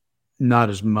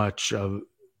as much of,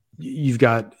 you've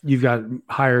got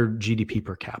higher GDP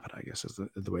per capita, I guess is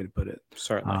the way to put it.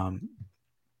 Certainly.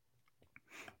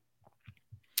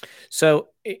 So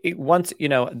once,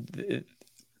 I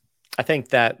think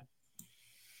that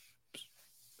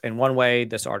in one way,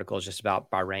 this article is just about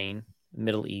Bahrain,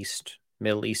 Middle East.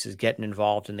 Middle East is getting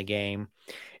involved in the game,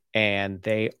 and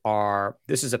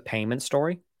this is a payment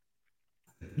story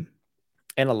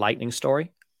and a lightning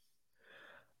story.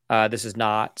 This is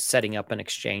not setting up an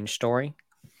exchange story,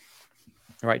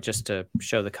 right? Just to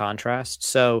show the contrast.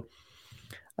 So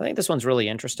I think this one's really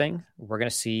interesting. We're going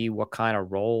to see what kind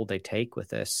of role they take with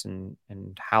this and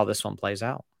how this one plays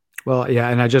out. Well, yeah,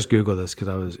 and I just Googled this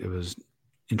because it was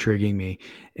intriguing me.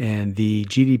 And the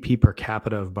GDP per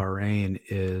capita of Bahrain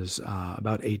is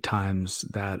about 8 times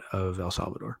that of El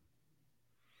Salvador.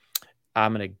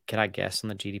 Can I guess on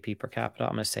the GDP per capita?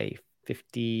 I'm going to say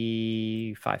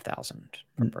 55,000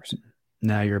 per person.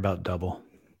 Now you're about double.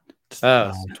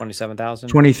 27,000?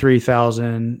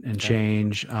 23,000 and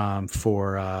change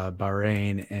for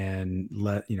Bahrain, and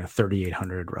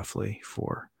 3,800 roughly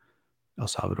for El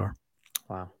Salvador.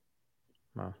 Wow.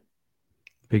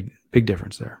 Big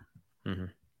difference there. Mm-hmm.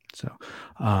 So,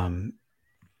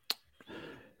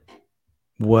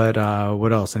 what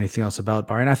else? Anything else about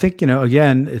Bahrain? I think,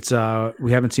 again, it's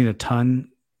we haven't seen a ton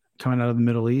coming out of the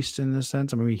Middle East in this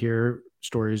sense. I mean, we hear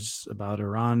stories about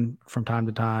Iran from time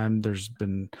to time. There's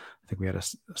been, I think we had a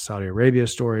Saudi Arabia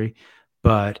story,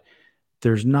 but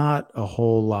there's not a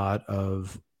whole lot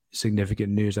of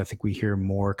significant news. I think we hear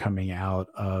more coming out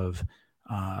of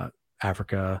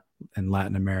Africa and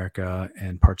Latin America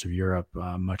and parts of Europe,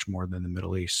 much more than the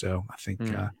Middle East. So I think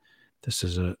this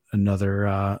is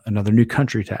another new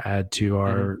country to add to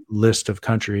our list of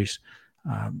countries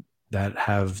that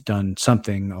have done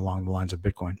something along the lines of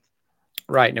Bitcoin.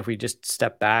 Right. And if we just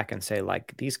step back and say,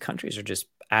 like, these countries are just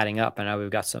adding up, I know we've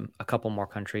got a couple more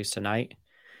countries tonight.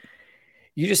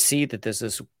 You just see that there's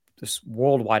this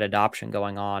worldwide adoption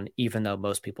going on, even though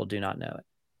most people do not know it.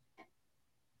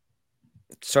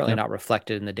 It's certainly not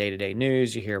reflected in the day-to-day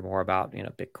news. You hear more about,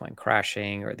 Bitcoin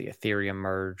crashing or the Ethereum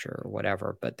merge or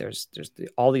whatever, but there's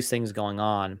all these things going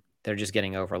on. They're just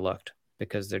getting overlooked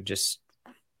because I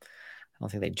don't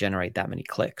think they generate that many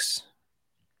clicks.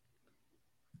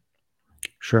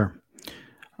 Sure.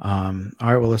 All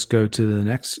right. Well, let's go to the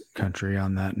next country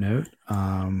on that note.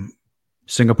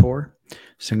 Singapore.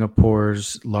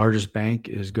 Singapore's largest bank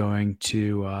is going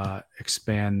to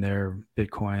expand their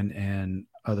Bitcoin and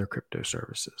other crypto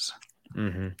services.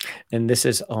 Mm-hmm. And this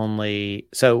is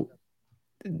so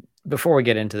before we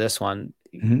get into this one,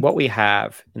 what we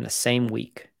have in the same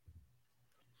week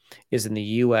is in the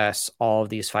US, all of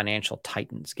these financial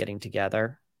titans getting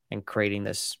together and creating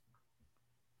this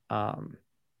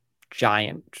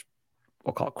giant,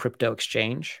 we'll call it crypto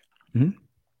exchange. Mm-hmm.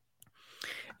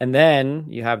 And then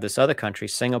you have this other country,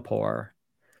 Singapore,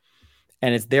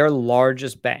 and it's their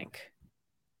largest bank,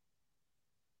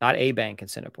 not a bank in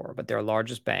Singapore, but their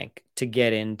largest bank to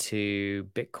get into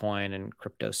Bitcoin and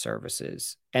crypto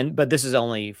services. But this is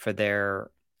only for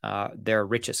their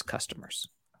richest customers.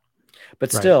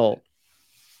 But still,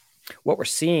 what we're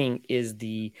seeing is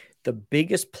the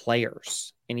biggest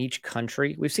players in each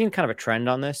country. We've seen kind of a trend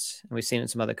on this, and we've seen it in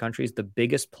some other countries. The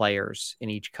biggest players in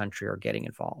each country are getting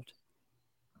involved.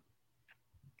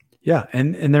 Yeah,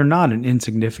 and they're not an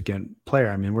insignificant player.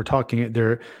 I mean, we're talking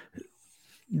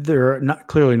they're not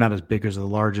clearly not as big as the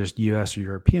largest U.S. or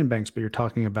European banks, but you're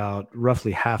talking about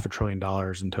roughly $500 billion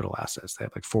in total assets. They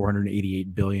have like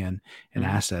 488 billion in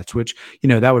assets, which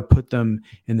that would put them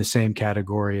in the same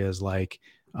category as like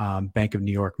Bank of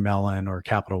New York Mellon or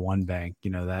Capital One Bank.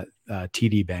 That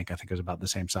TD Bank I think is about the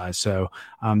same size. So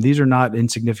these are not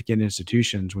insignificant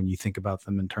institutions when you think about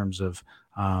them in terms of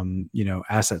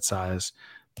asset size.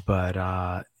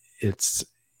 But it's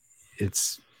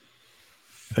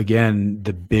again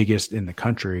the biggest in the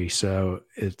country, so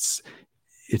it's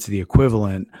it's the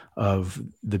equivalent of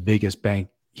the biggest bank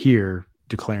here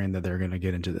declaring that they're going to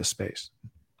get into this space.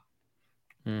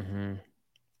 Mm-hmm.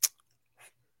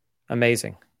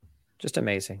 Amazing. Just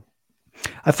amazing.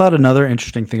 I thought another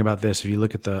interesting thing about this, if you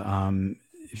look at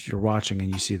if you're watching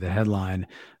and you see the headline,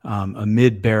 a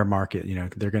mid bear market,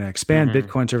 they're going to expand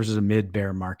Bitcoin services a mid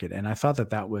bear market. And I thought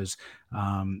that was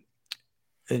an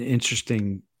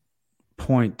interesting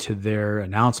point to their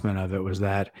announcement of it, was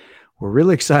that we're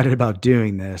really excited about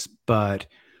doing this, but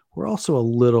we're also a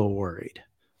little worried.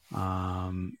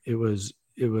 It was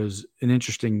an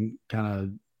interesting kind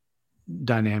of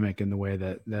dynamic in the way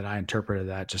that I interpreted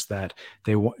that, just that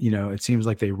they, it seems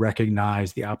like they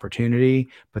recognize the opportunity,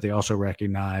 but they also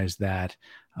recognize that,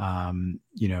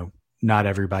 not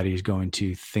everybody is going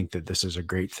to think that this is a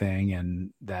great thing,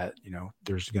 and that,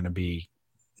 there's going to be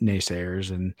naysayers,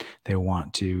 and they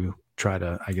want to try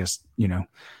to, I guess,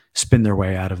 spin their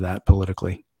way out of that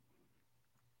politically.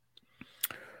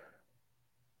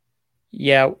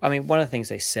 Yeah. I mean, one of the things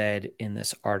they said in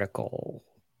this article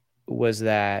was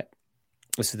that,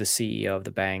 this is the CEO of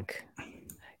the bank.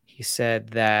 He said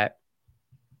that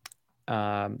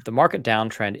the market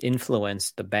downtrend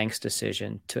influenced the bank's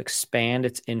decision to expand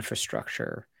its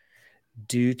infrastructure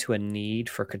due to a need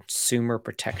for consumer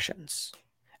protections.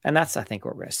 And that's, I think,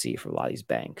 what we're going to see for a lot of these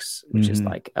banks, which is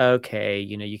like, okay,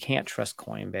 you can't trust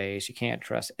Coinbase, you can't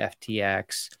trust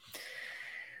FTX.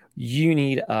 You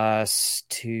need us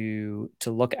to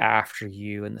look after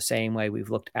you in the same way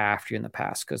we've looked after you in the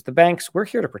past, because the banks, we're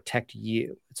here to protect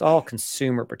you. It's all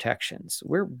consumer protections.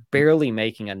 We're barely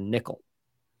making a nickel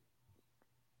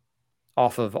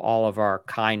off of all of our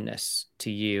kindness to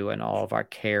you and all of our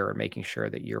care and making sure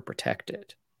that you're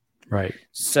protected. Right.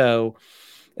 So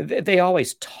they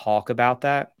always talk about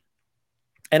that.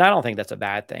 And I don't think that's a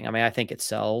bad thing. I mean, I think it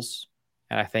sells.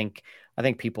 And I think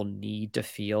people need to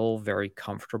feel very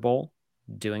comfortable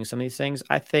doing some of these things.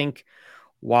 I think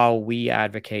while we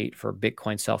advocate for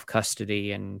Bitcoin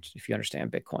self-custody, and if you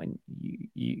understand Bitcoin,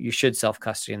 you should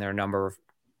self-custody, and there are a number of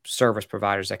service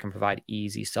providers that can provide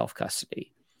easy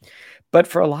self-custody. But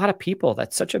for a lot of people,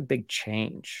 that's such a big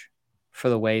change for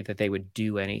the way that they would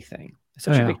do anything. It's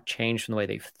such a big change from the way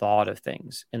they've thought of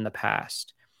things in the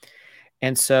past.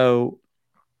 And so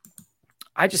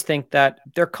I just think that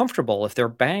they're comfortable. If their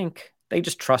bank, they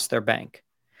just trust their bank.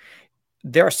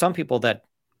 There are some people that,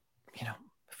 if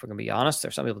we're going to be honest,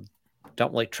 there's some people who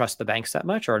don't really trust the banks that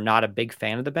much, or are not a big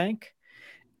fan of the bank.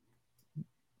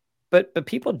 But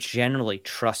people generally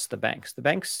trust the banks. The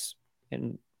banks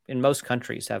in most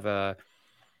countries have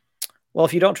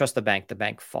if you don't trust the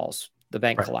bank falls. The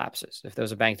bank collapses. If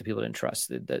there's a bank that people didn't trust,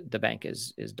 the bank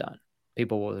is done.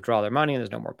 People will withdraw their money and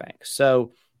there's no more banks.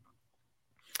 So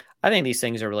I think these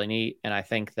things are really neat. And I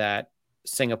think that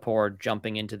Singapore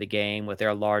jumping into the game with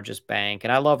their largest bank,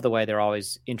 and I love the way they're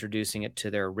always introducing it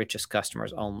to their richest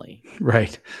customers only.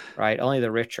 Right. Only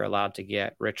the rich are allowed to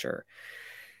get richer.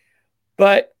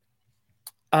 But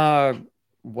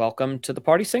welcome to the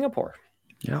party, Singapore.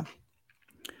 Yeah.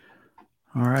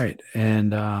 All right.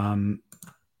 And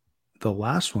the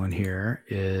last one here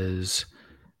is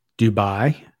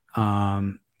Dubai.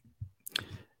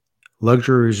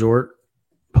 Luxury resort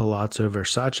Palazzo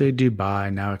Versace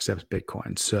Dubai now accepts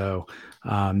Bitcoin. So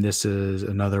this is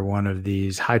another one of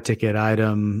these high ticket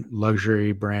item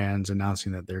luxury brands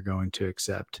announcing that they're going to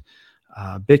accept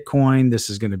Bitcoin. This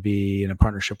is going to be in a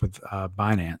partnership with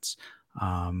Binance,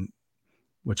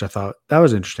 which I thought that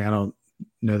was interesting. I don't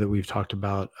know that we've talked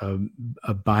about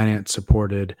a Binance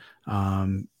supported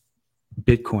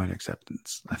Bitcoin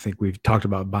acceptance. I think we've talked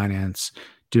about Binance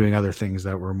doing other things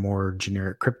that were more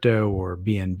generic crypto or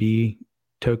BNB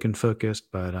token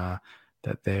focused, but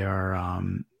that they are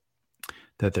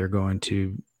that they're going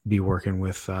to be working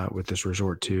with this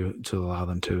resort to allow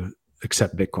them to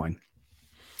accept Bitcoin.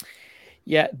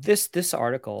 Yeah, this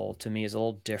article to me is a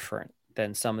little different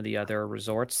than some of the other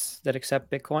resorts that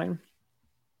accept Bitcoin,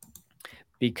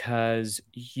 because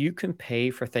you can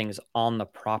pay for things on the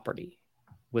property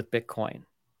with Bitcoin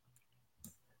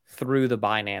through the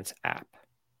Binance app.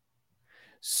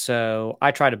 So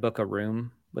I tried to book a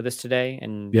room with this today,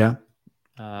 and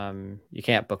you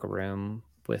can't book a room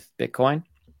with Bitcoin.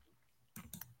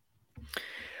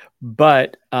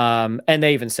 But and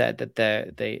they even said that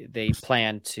they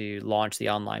plan to launch the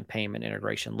online payment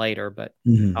integration later, but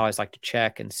I always like to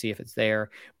check and see if it's there.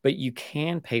 But you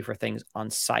can pay for things on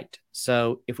site.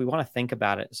 So if we want to think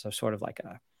about it, so sort of like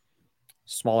a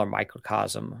smaller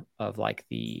microcosm of like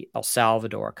the El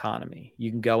Salvador economy, you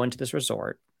can go into this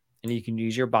resort and you can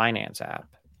use your Binance app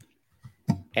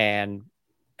and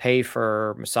pay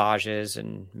for massages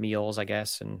and meals, I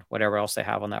guess, and whatever else they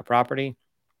have on that property.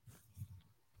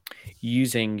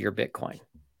 using your Bitcoin.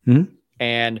 Mhm.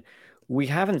 And we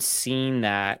haven't seen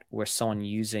that where someone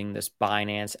using this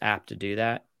Binance app to do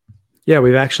that. Yeah,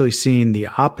 we've actually seen the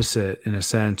opposite in a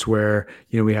sense where,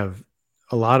 we have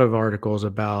a lot of articles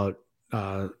about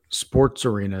sports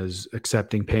arenas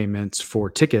accepting payments for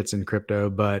tickets in crypto,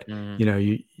 but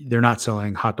Mm. they're not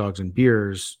selling hot dogs and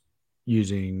beers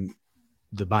using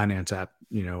the Binance app,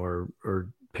 or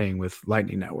paying with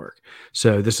Lightning Network.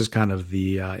 So this is kind of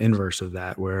the inverse of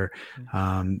that, where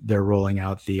they're rolling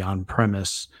out the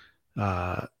on-premise,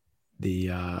 uh,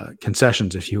 the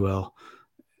concessions, if you will,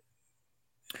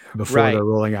 before they're Right.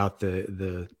 rolling out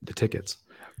the tickets.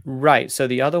 Right. So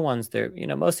the other ones there,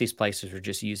 most of these places were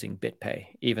just using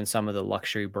BitPay. Even some of the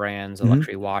luxury brands, the Hmm.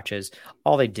 luxury watches,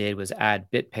 all they did was add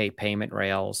BitPay payment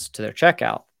rails to their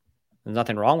checkout. There's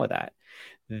nothing wrong with that.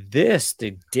 This,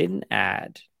 they didn't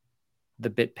add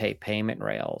the BitPay payment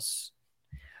rails.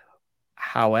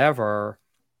 However,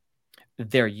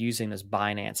 they're using this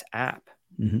Binance app.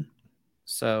 Hmm.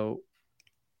 So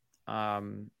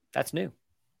that's new.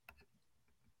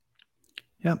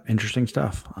 Yeah, interesting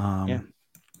stuff. Yeah.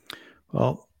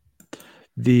 Well,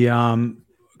 the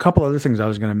couple other things I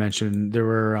was going to mention. There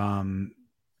were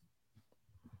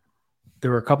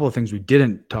a couple of things we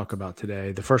didn't talk about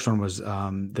today. The first one was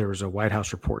there was a White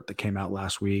House report that came out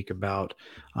last week about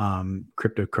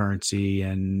cryptocurrency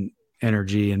and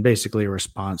energy, and basically a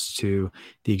response to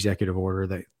the executive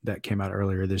order that came out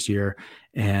earlier this year.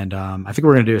 And I think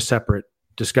we're going to do a separate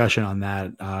discussion on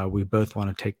that. We both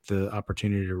want to take the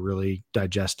opportunity to really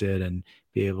digest it and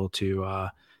be able to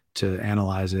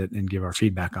analyze it and give our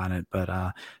feedback on it.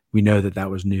 But we know that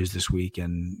was news this week,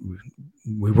 and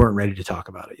we weren't ready to talk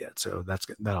about it yet. So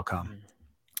that'll come.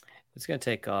 It's going to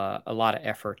take a lot of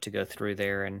effort to go through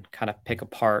there and kind of pick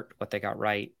apart what they got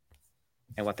right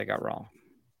and what they got wrong.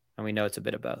 And we know it's a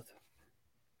bit of both.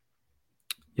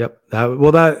 Yep.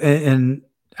 And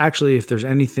actually, if there's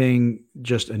anything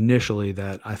just initially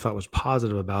that I thought was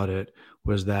positive about it,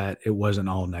 was that it wasn't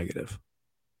all negative.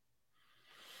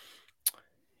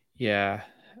 Yeah.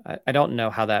 I don't know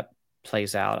how that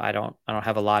plays out. I don't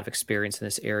have a lot of experience in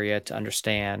this area to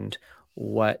understand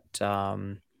what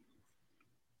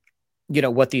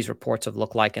what these reports have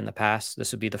looked like in the past.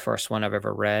 This would be the first one I've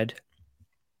ever read.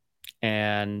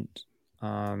 And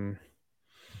the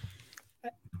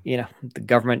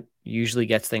government usually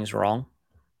gets things wrong,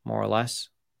 more or less.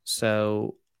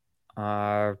 So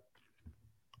I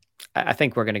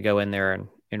think we're going to go in there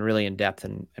and really in depth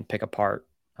and pick apart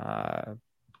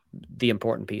the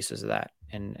important pieces of that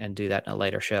and do that in a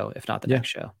later show, if not the next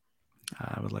show.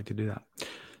 I would like to do that.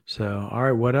 So, all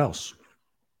right, what else?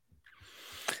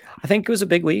 I think it was a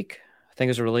big week. I think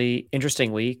it was a really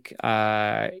interesting week.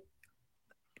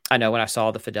 I know when I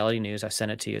saw the Fidelity news, I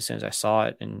sent it to you as soon as I saw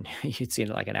it, and you'd seen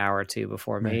it like an hour or two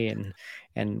before me,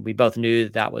 and we both knew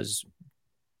that was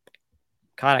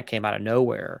kind of came out of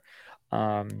nowhere.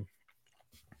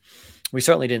 We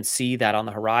certainly didn't see that on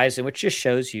the horizon, which just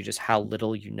shows you just how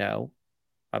little you know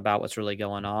about what's really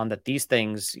going on. That these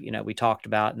things, we talked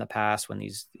about in the past when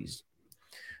these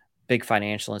big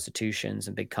financial institutions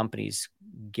and big companies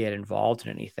get involved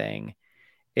in anything,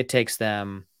 it takes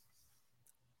them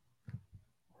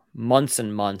months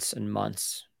and months and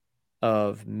months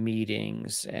of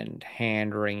meetings and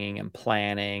hand wringing and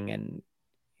planning, and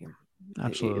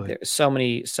Absolutely. there's so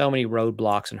many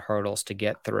roadblocks and hurdles to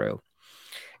get through,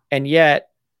 and yet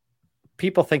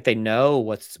people think they know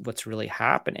what's really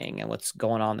happening and what's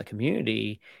going on in the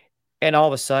community, and all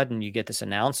of a sudden you get this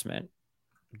announcement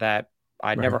that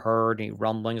I'd Right. never heard any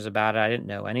rumblings about it. I didn't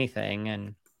know anything,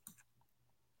 and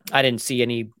I didn't see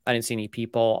any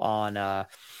people on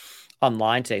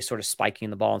online today sort of spiking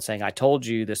the ball and saying, I told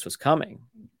you this was coming.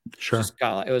 Sure.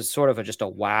 It was sort of just a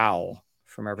wow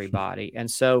from everybody. And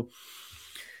so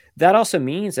that also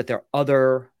means that there are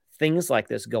other things like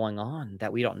this going on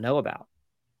that we don't know about.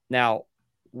 Now,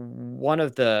 one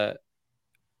of the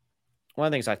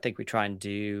things I think we try and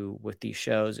do with these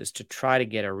shows is to try to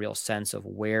get a real sense of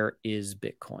where is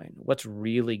Bitcoin, what's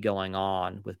really going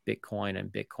on with Bitcoin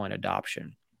and Bitcoin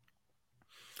adoption.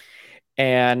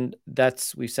 And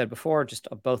that's, we've said before, just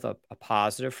both a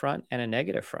positive front and a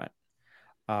negative front.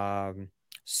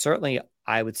 Certainly,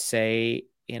 I would say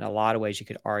in a lot of ways you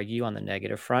could argue on the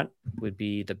negative front would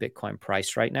be the Bitcoin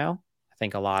price right now. I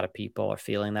think a lot of people are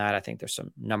feeling that. I think there's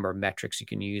some number of metrics you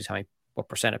can use, what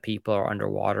percent of people are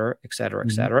underwater, et cetera,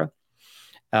 et cetera.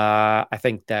 I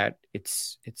think that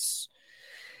it's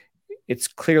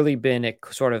clearly been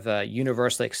sort of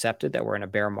universally accepted that we're in a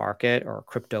bear market or a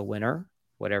crypto winter,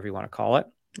 whatever you want to call it.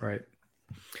 Right.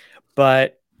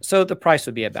 But so the price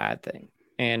would be a bad thing.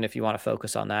 And if you want to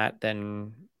focus on that,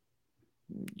 then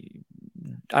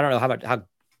I don't know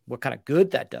what kind of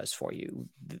good that does for you.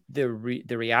 The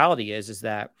reality is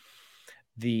that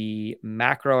the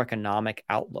macroeconomic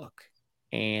outlook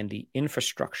and the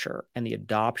infrastructure and the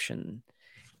adoption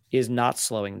is not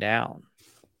slowing down.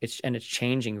 It's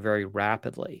changing very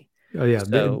rapidly. Oh yeah,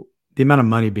 So the amount of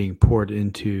money being poured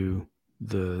into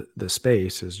the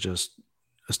space is just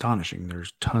astonishing.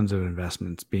 There's tons of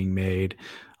investments being made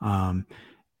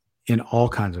in all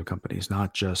kinds of companies,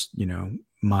 not just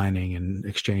mining and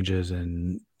exchanges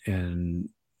and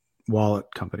wallet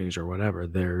companies or whatever.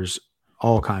 There's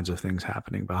all kinds of things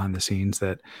happening behind the scenes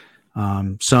that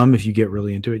some, if you get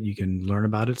really into it, you can learn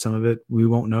about it. Some of it we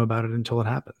won't know about it until it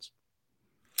happens.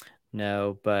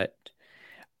 no, but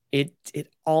it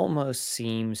almost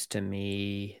seems to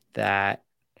me that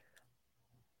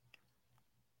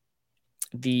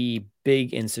the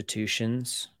big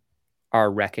institutions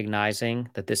are recognizing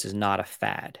that this is not a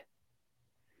fad,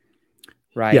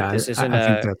 right? Yeah, I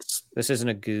think that's this isn't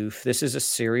a goof. This is a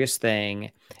serious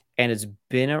thing, and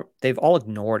they've all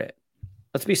ignored it.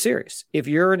 Let's be serious. If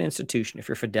you're an institution, if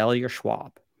you're Fidelity or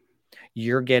Schwab,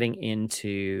 you're getting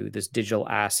into this digital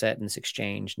asset and this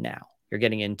exchange now. You're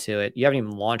getting into it. You haven't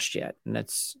even launched yet, and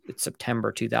it's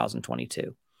September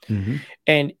 2022. mm-hmm.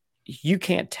 And you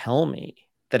can't tell me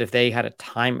that if they had a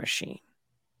time machine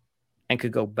and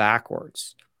could go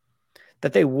backwards,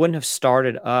 that they wouldn't have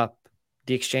started up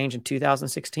the exchange in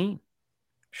 2016.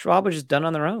 Schwab was just done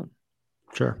on their own.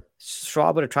 Sure.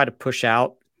 Schwab would have tried to push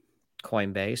out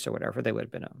Coinbase or whatever. They would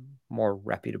have been a more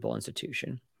reputable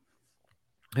institution.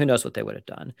 Who knows what they would have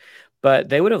done, but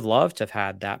they would have loved to have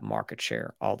had that market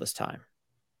share all this time.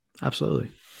 Absolutely.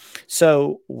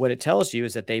 So what it tells you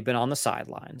is that they've been on the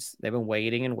sidelines. They've been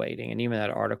waiting and waiting. And even that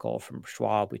article from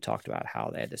Schwab, we talked about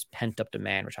how they had this pent up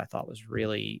demand, which I thought was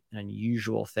really an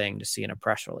unusual thing to see in a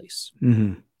press release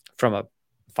from a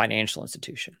financial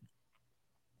institution.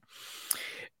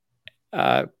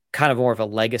 Kind of more of a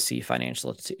legacy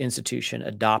financial institution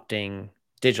adopting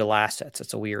digital assets.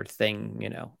 It's a weird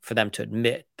thing, for them to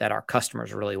admit that our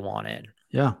customers really want in.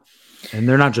 Yeah. And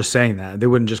they're not just saying that. They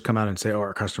wouldn't just come out and say, "Oh,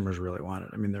 our customers really want it."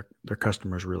 I mean, their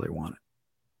customers really want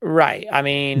it. Right. I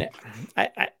mean,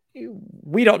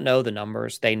 we don't know the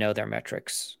numbers. They know their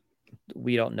metrics.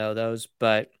 We don't know those,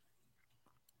 but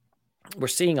we're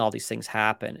seeing all these things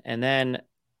happen. And then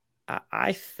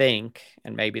I think,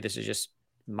 and maybe this is just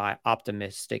my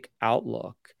optimistic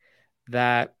outlook,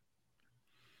 that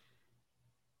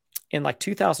in like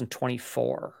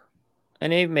 2024,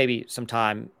 and even maybe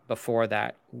sometime before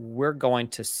that, we're going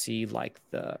to see like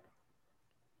I'm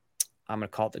going to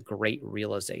call it the great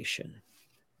realization.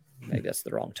 Maybe that's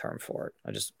the wrong term for it.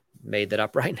 I just made that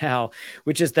up right now,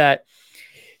 which is that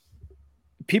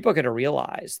people are going to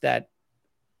realize that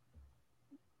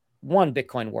one,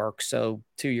 Bitcoin works. So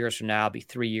 2 years from now, it'll be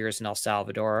 3 years in El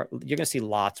Salvador. You're going to see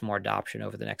lots more adoption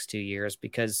over the next 2 years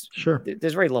because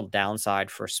there's very little downside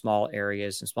for small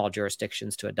areas and small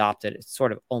jurisdictions to adopt it. It's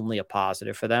sort of only a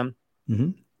positive for them.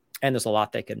 Mm-hmm. And there's a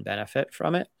lot they can benefit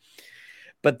from it.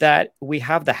 But that we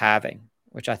have the halving,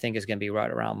 which I think is going to be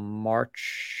right around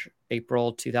March,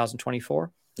 April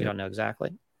 2024. We don't know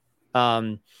exactly.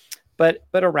 But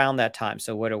around that time.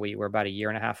 So what are we? We're about a year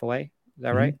and a half away. Is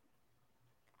that right?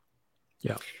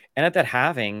 Yeah. And at that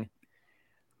halving,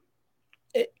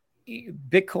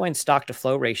 Bitcoin stock to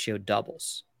flow ratio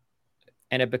doubles.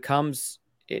 And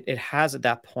it has at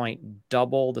that point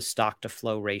double the stock to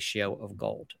flow ratio of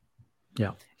gold.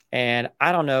 Yeah. And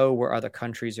I don't know where other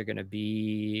countries are going to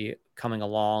be coming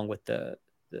along with the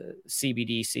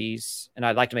CBDCs. And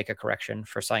I'd like to make a correction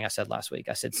for something I said last week.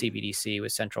 I said CBDC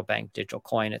was central bank digital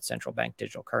coin. It's central bank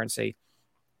digital currency.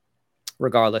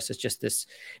 Regardless, it's just this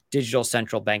digital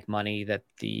central bank money that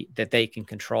they can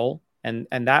control. And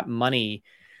that money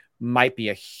might be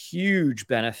a huge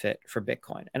benefit for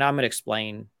Bitcoin. And I'm going to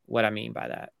explain what I mean by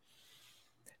that.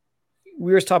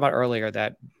 We were talking about earlier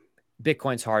that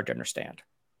Bitcoin's hard to understand.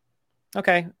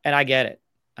 Okay. And I get it.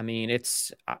 I mean,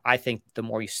 I think the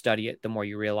more you study it, the more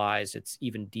you realize it's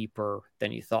even deeper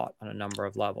than you thought on a number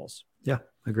of levels. Yeah,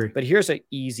 I agree. But here's an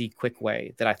easy, quick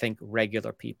way that I think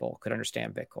regular people could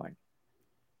understand Bitcoin.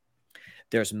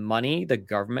 There's money the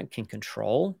government can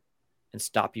control and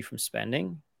stop you from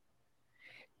spending.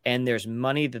 And there's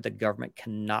money that the government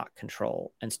cannot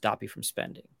control and stop you from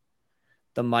spending.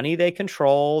 The money they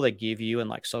control, they give you in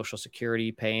like Social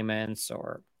Security payments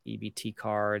or EBT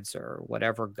cards or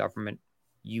whatever government,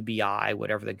 UBI,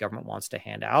 whatever the government wants to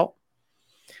hand out.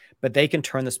 But they can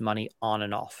turn this money on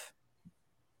and off.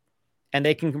 And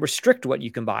they can restrict what you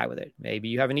can buy with it. Maybe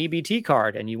you have an EBT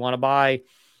card and you want to buy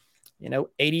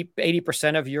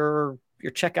 80% of your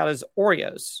checkout is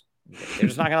Oreos. They're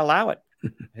just not going to allow it.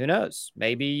 Who knows?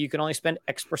 Maybe you can only spend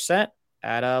X%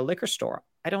 at a liquor store.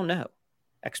 I don't know.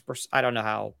 I don't know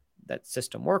how that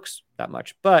system works that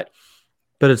much, but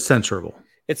it's censorable.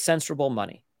 it's censorable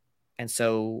money. And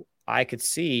so I could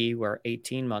see where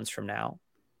 18 months from now,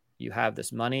 you have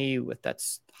this money with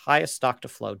that's highest stock to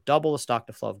flow, double the stock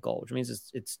to flow of gold, which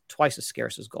means it's twice as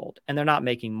scarce as gold. And they're not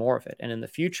making more of it. And in the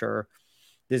future,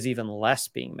 there's even less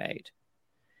being made.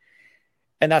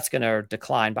 And that's going to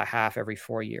decline by half every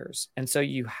 4 years. And so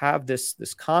you have this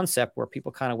concept where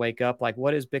people kind of wake up like,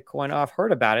 what is Bitcoin? Oh, I've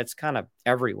heard about it. It's kind of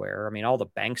everywhere. I mean, all the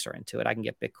banks are into it. I can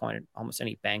get Bitcoin at almost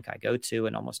any bank I go to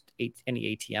and almost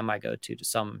any ATM I go to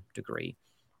some degree.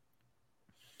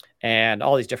 And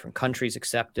all these different countries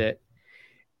accept it.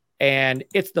 And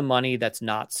it's the money that's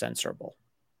not censorable.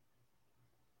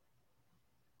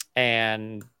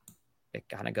 And it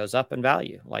kind of goes up in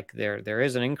value. Like there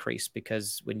is an increase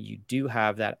because when you do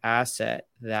have that asset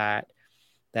that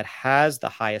has the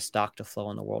highest stock to flow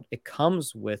in the world, it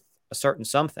comes with a certain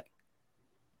something,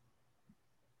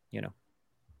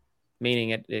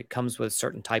 meaning it comes with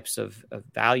certain types of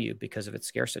value because of its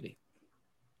scarcity.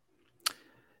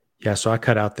 Yeah, so I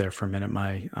cut out there for a minute.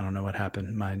 I don't know what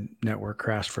happened. My network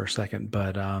crashed for a second,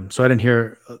 but so I didn't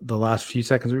hear the last few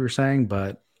seconds we were saying,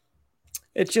 but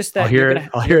it's just that I'll hear it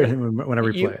when I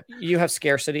replay it. You have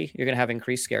scarcity. You're going to have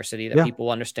increased scarcity that people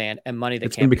will understand, and money that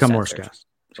it's can't going to become more censored. scarce.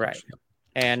 Right.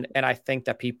 Yeah. And I think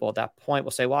that people at that point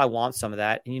will say, well, I want some of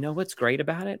that. And you know what's great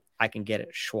about it? I can get it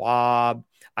at Schwab.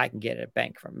 I can get it at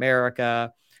Bank of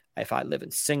America. If I live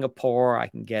in Singapore, I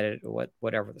can get it at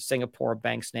whatever the Singapore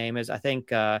bank's name is. I think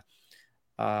didn't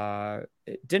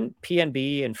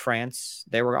PNB in France,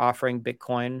 they were offering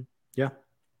Bitcoin. Yeah.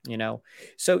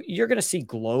 So you're going to see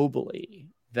globally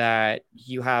that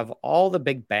you have all the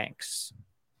big banks.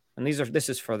 And this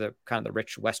is for the kind of the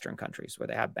rich Western countries where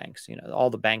they have banks, all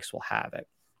the banks will have it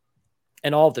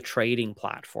and all the trading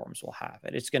platforms will have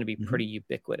it. It's going to be pretty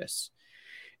ubiquitous.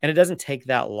 And it doesn't take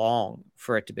that long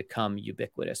for it to become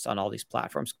ubiquitous on all these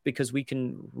platforms because we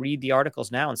can read the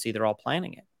articles now and see they're all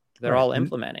planning it. They're all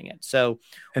implementing it. So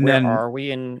where are we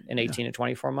in 18 to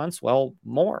 24 months? Well,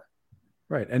 more.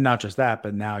 Right. And not just that,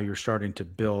 but now you're starting to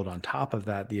build on top of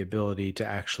that, the ability to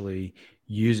actually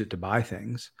use it to buy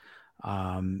things.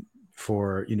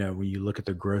 For, when you look at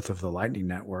the growth of the Lightning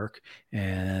Network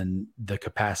and the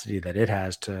capacity that it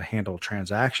has to handle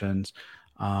transactions,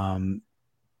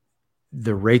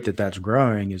 the rate that's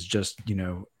growing is just,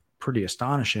 pretty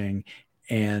astonishing.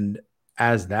 And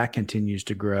as that continues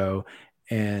to grow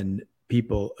and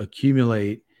people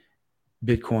accumulate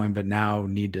Bitcoin, but now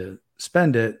need to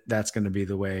spend it, that's going to be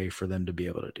the way for them to be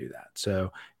able to do that.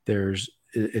 So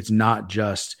it's not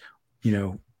just,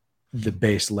 the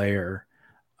base layer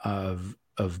of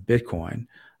Bitcoin.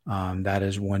 That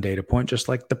is one data point, just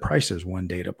like the price is one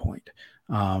data point.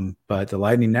 But the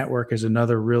Lightning Network is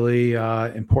another really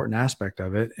important aspect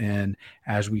of it. And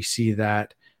as we see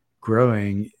that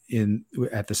growing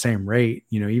at the same rate,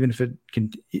 even if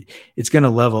it's going to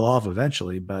level off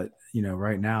eventually, but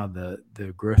right now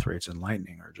the growth rates in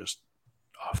Lightning are just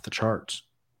off the charts.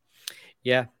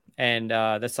 Yeah. And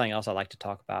that's something else I'd like to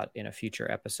talk about in a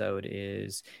future episode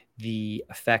is the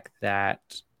effect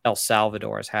that El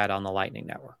Salvador has had on the Lightning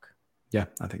Network. Yeah,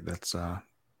 I think there's a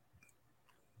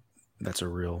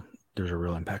real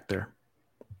impact there.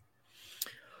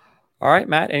 All right,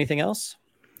 Matt, anything else?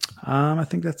 I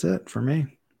think that's it for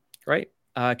me. Great.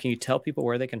 Can you tell people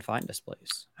where they can find us,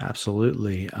 please?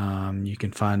 Absolutely. You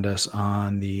can find us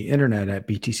on the internet at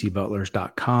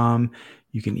btcbutlers.com.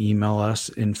 You can email us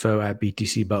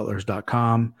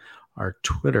info@btcbutlers.com. Our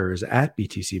Twitter is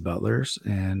 @btcbutlers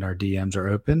and our DMs are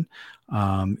open.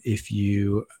 If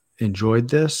you enjoyed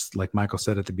this, like Michael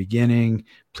said at the beginning,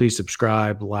 please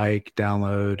subscribe, like,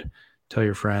 download, tell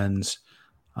your friends.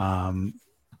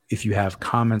 If you have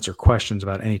comments or questions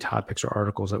about any topics or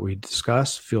articles that we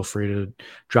discuss, feel free to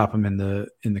drop them in the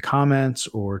comments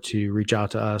or to reach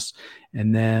out to us.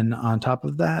 And then on top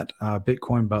of that,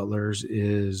 Bitcoin Butlers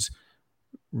is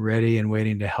ready and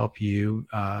waiting to help you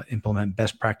implement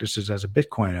best practices as a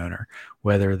Bitcoin owner,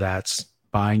 whether that's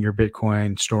buying your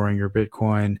Bitcoin, storing your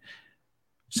Bitcoin,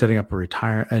 setting up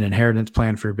an inheritance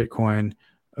plan for your Bitcoin,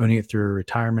 owning it through a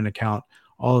retirement account.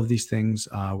 All of these things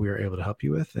we are able to help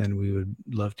you with, and we would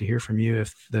love to hear from you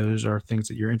if those are things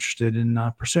that you're interested in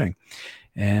pursuing.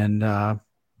 And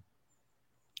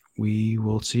we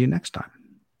will see you next time.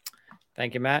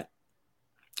 Thank you, Matt.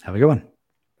 Have a good one.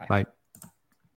 Bye.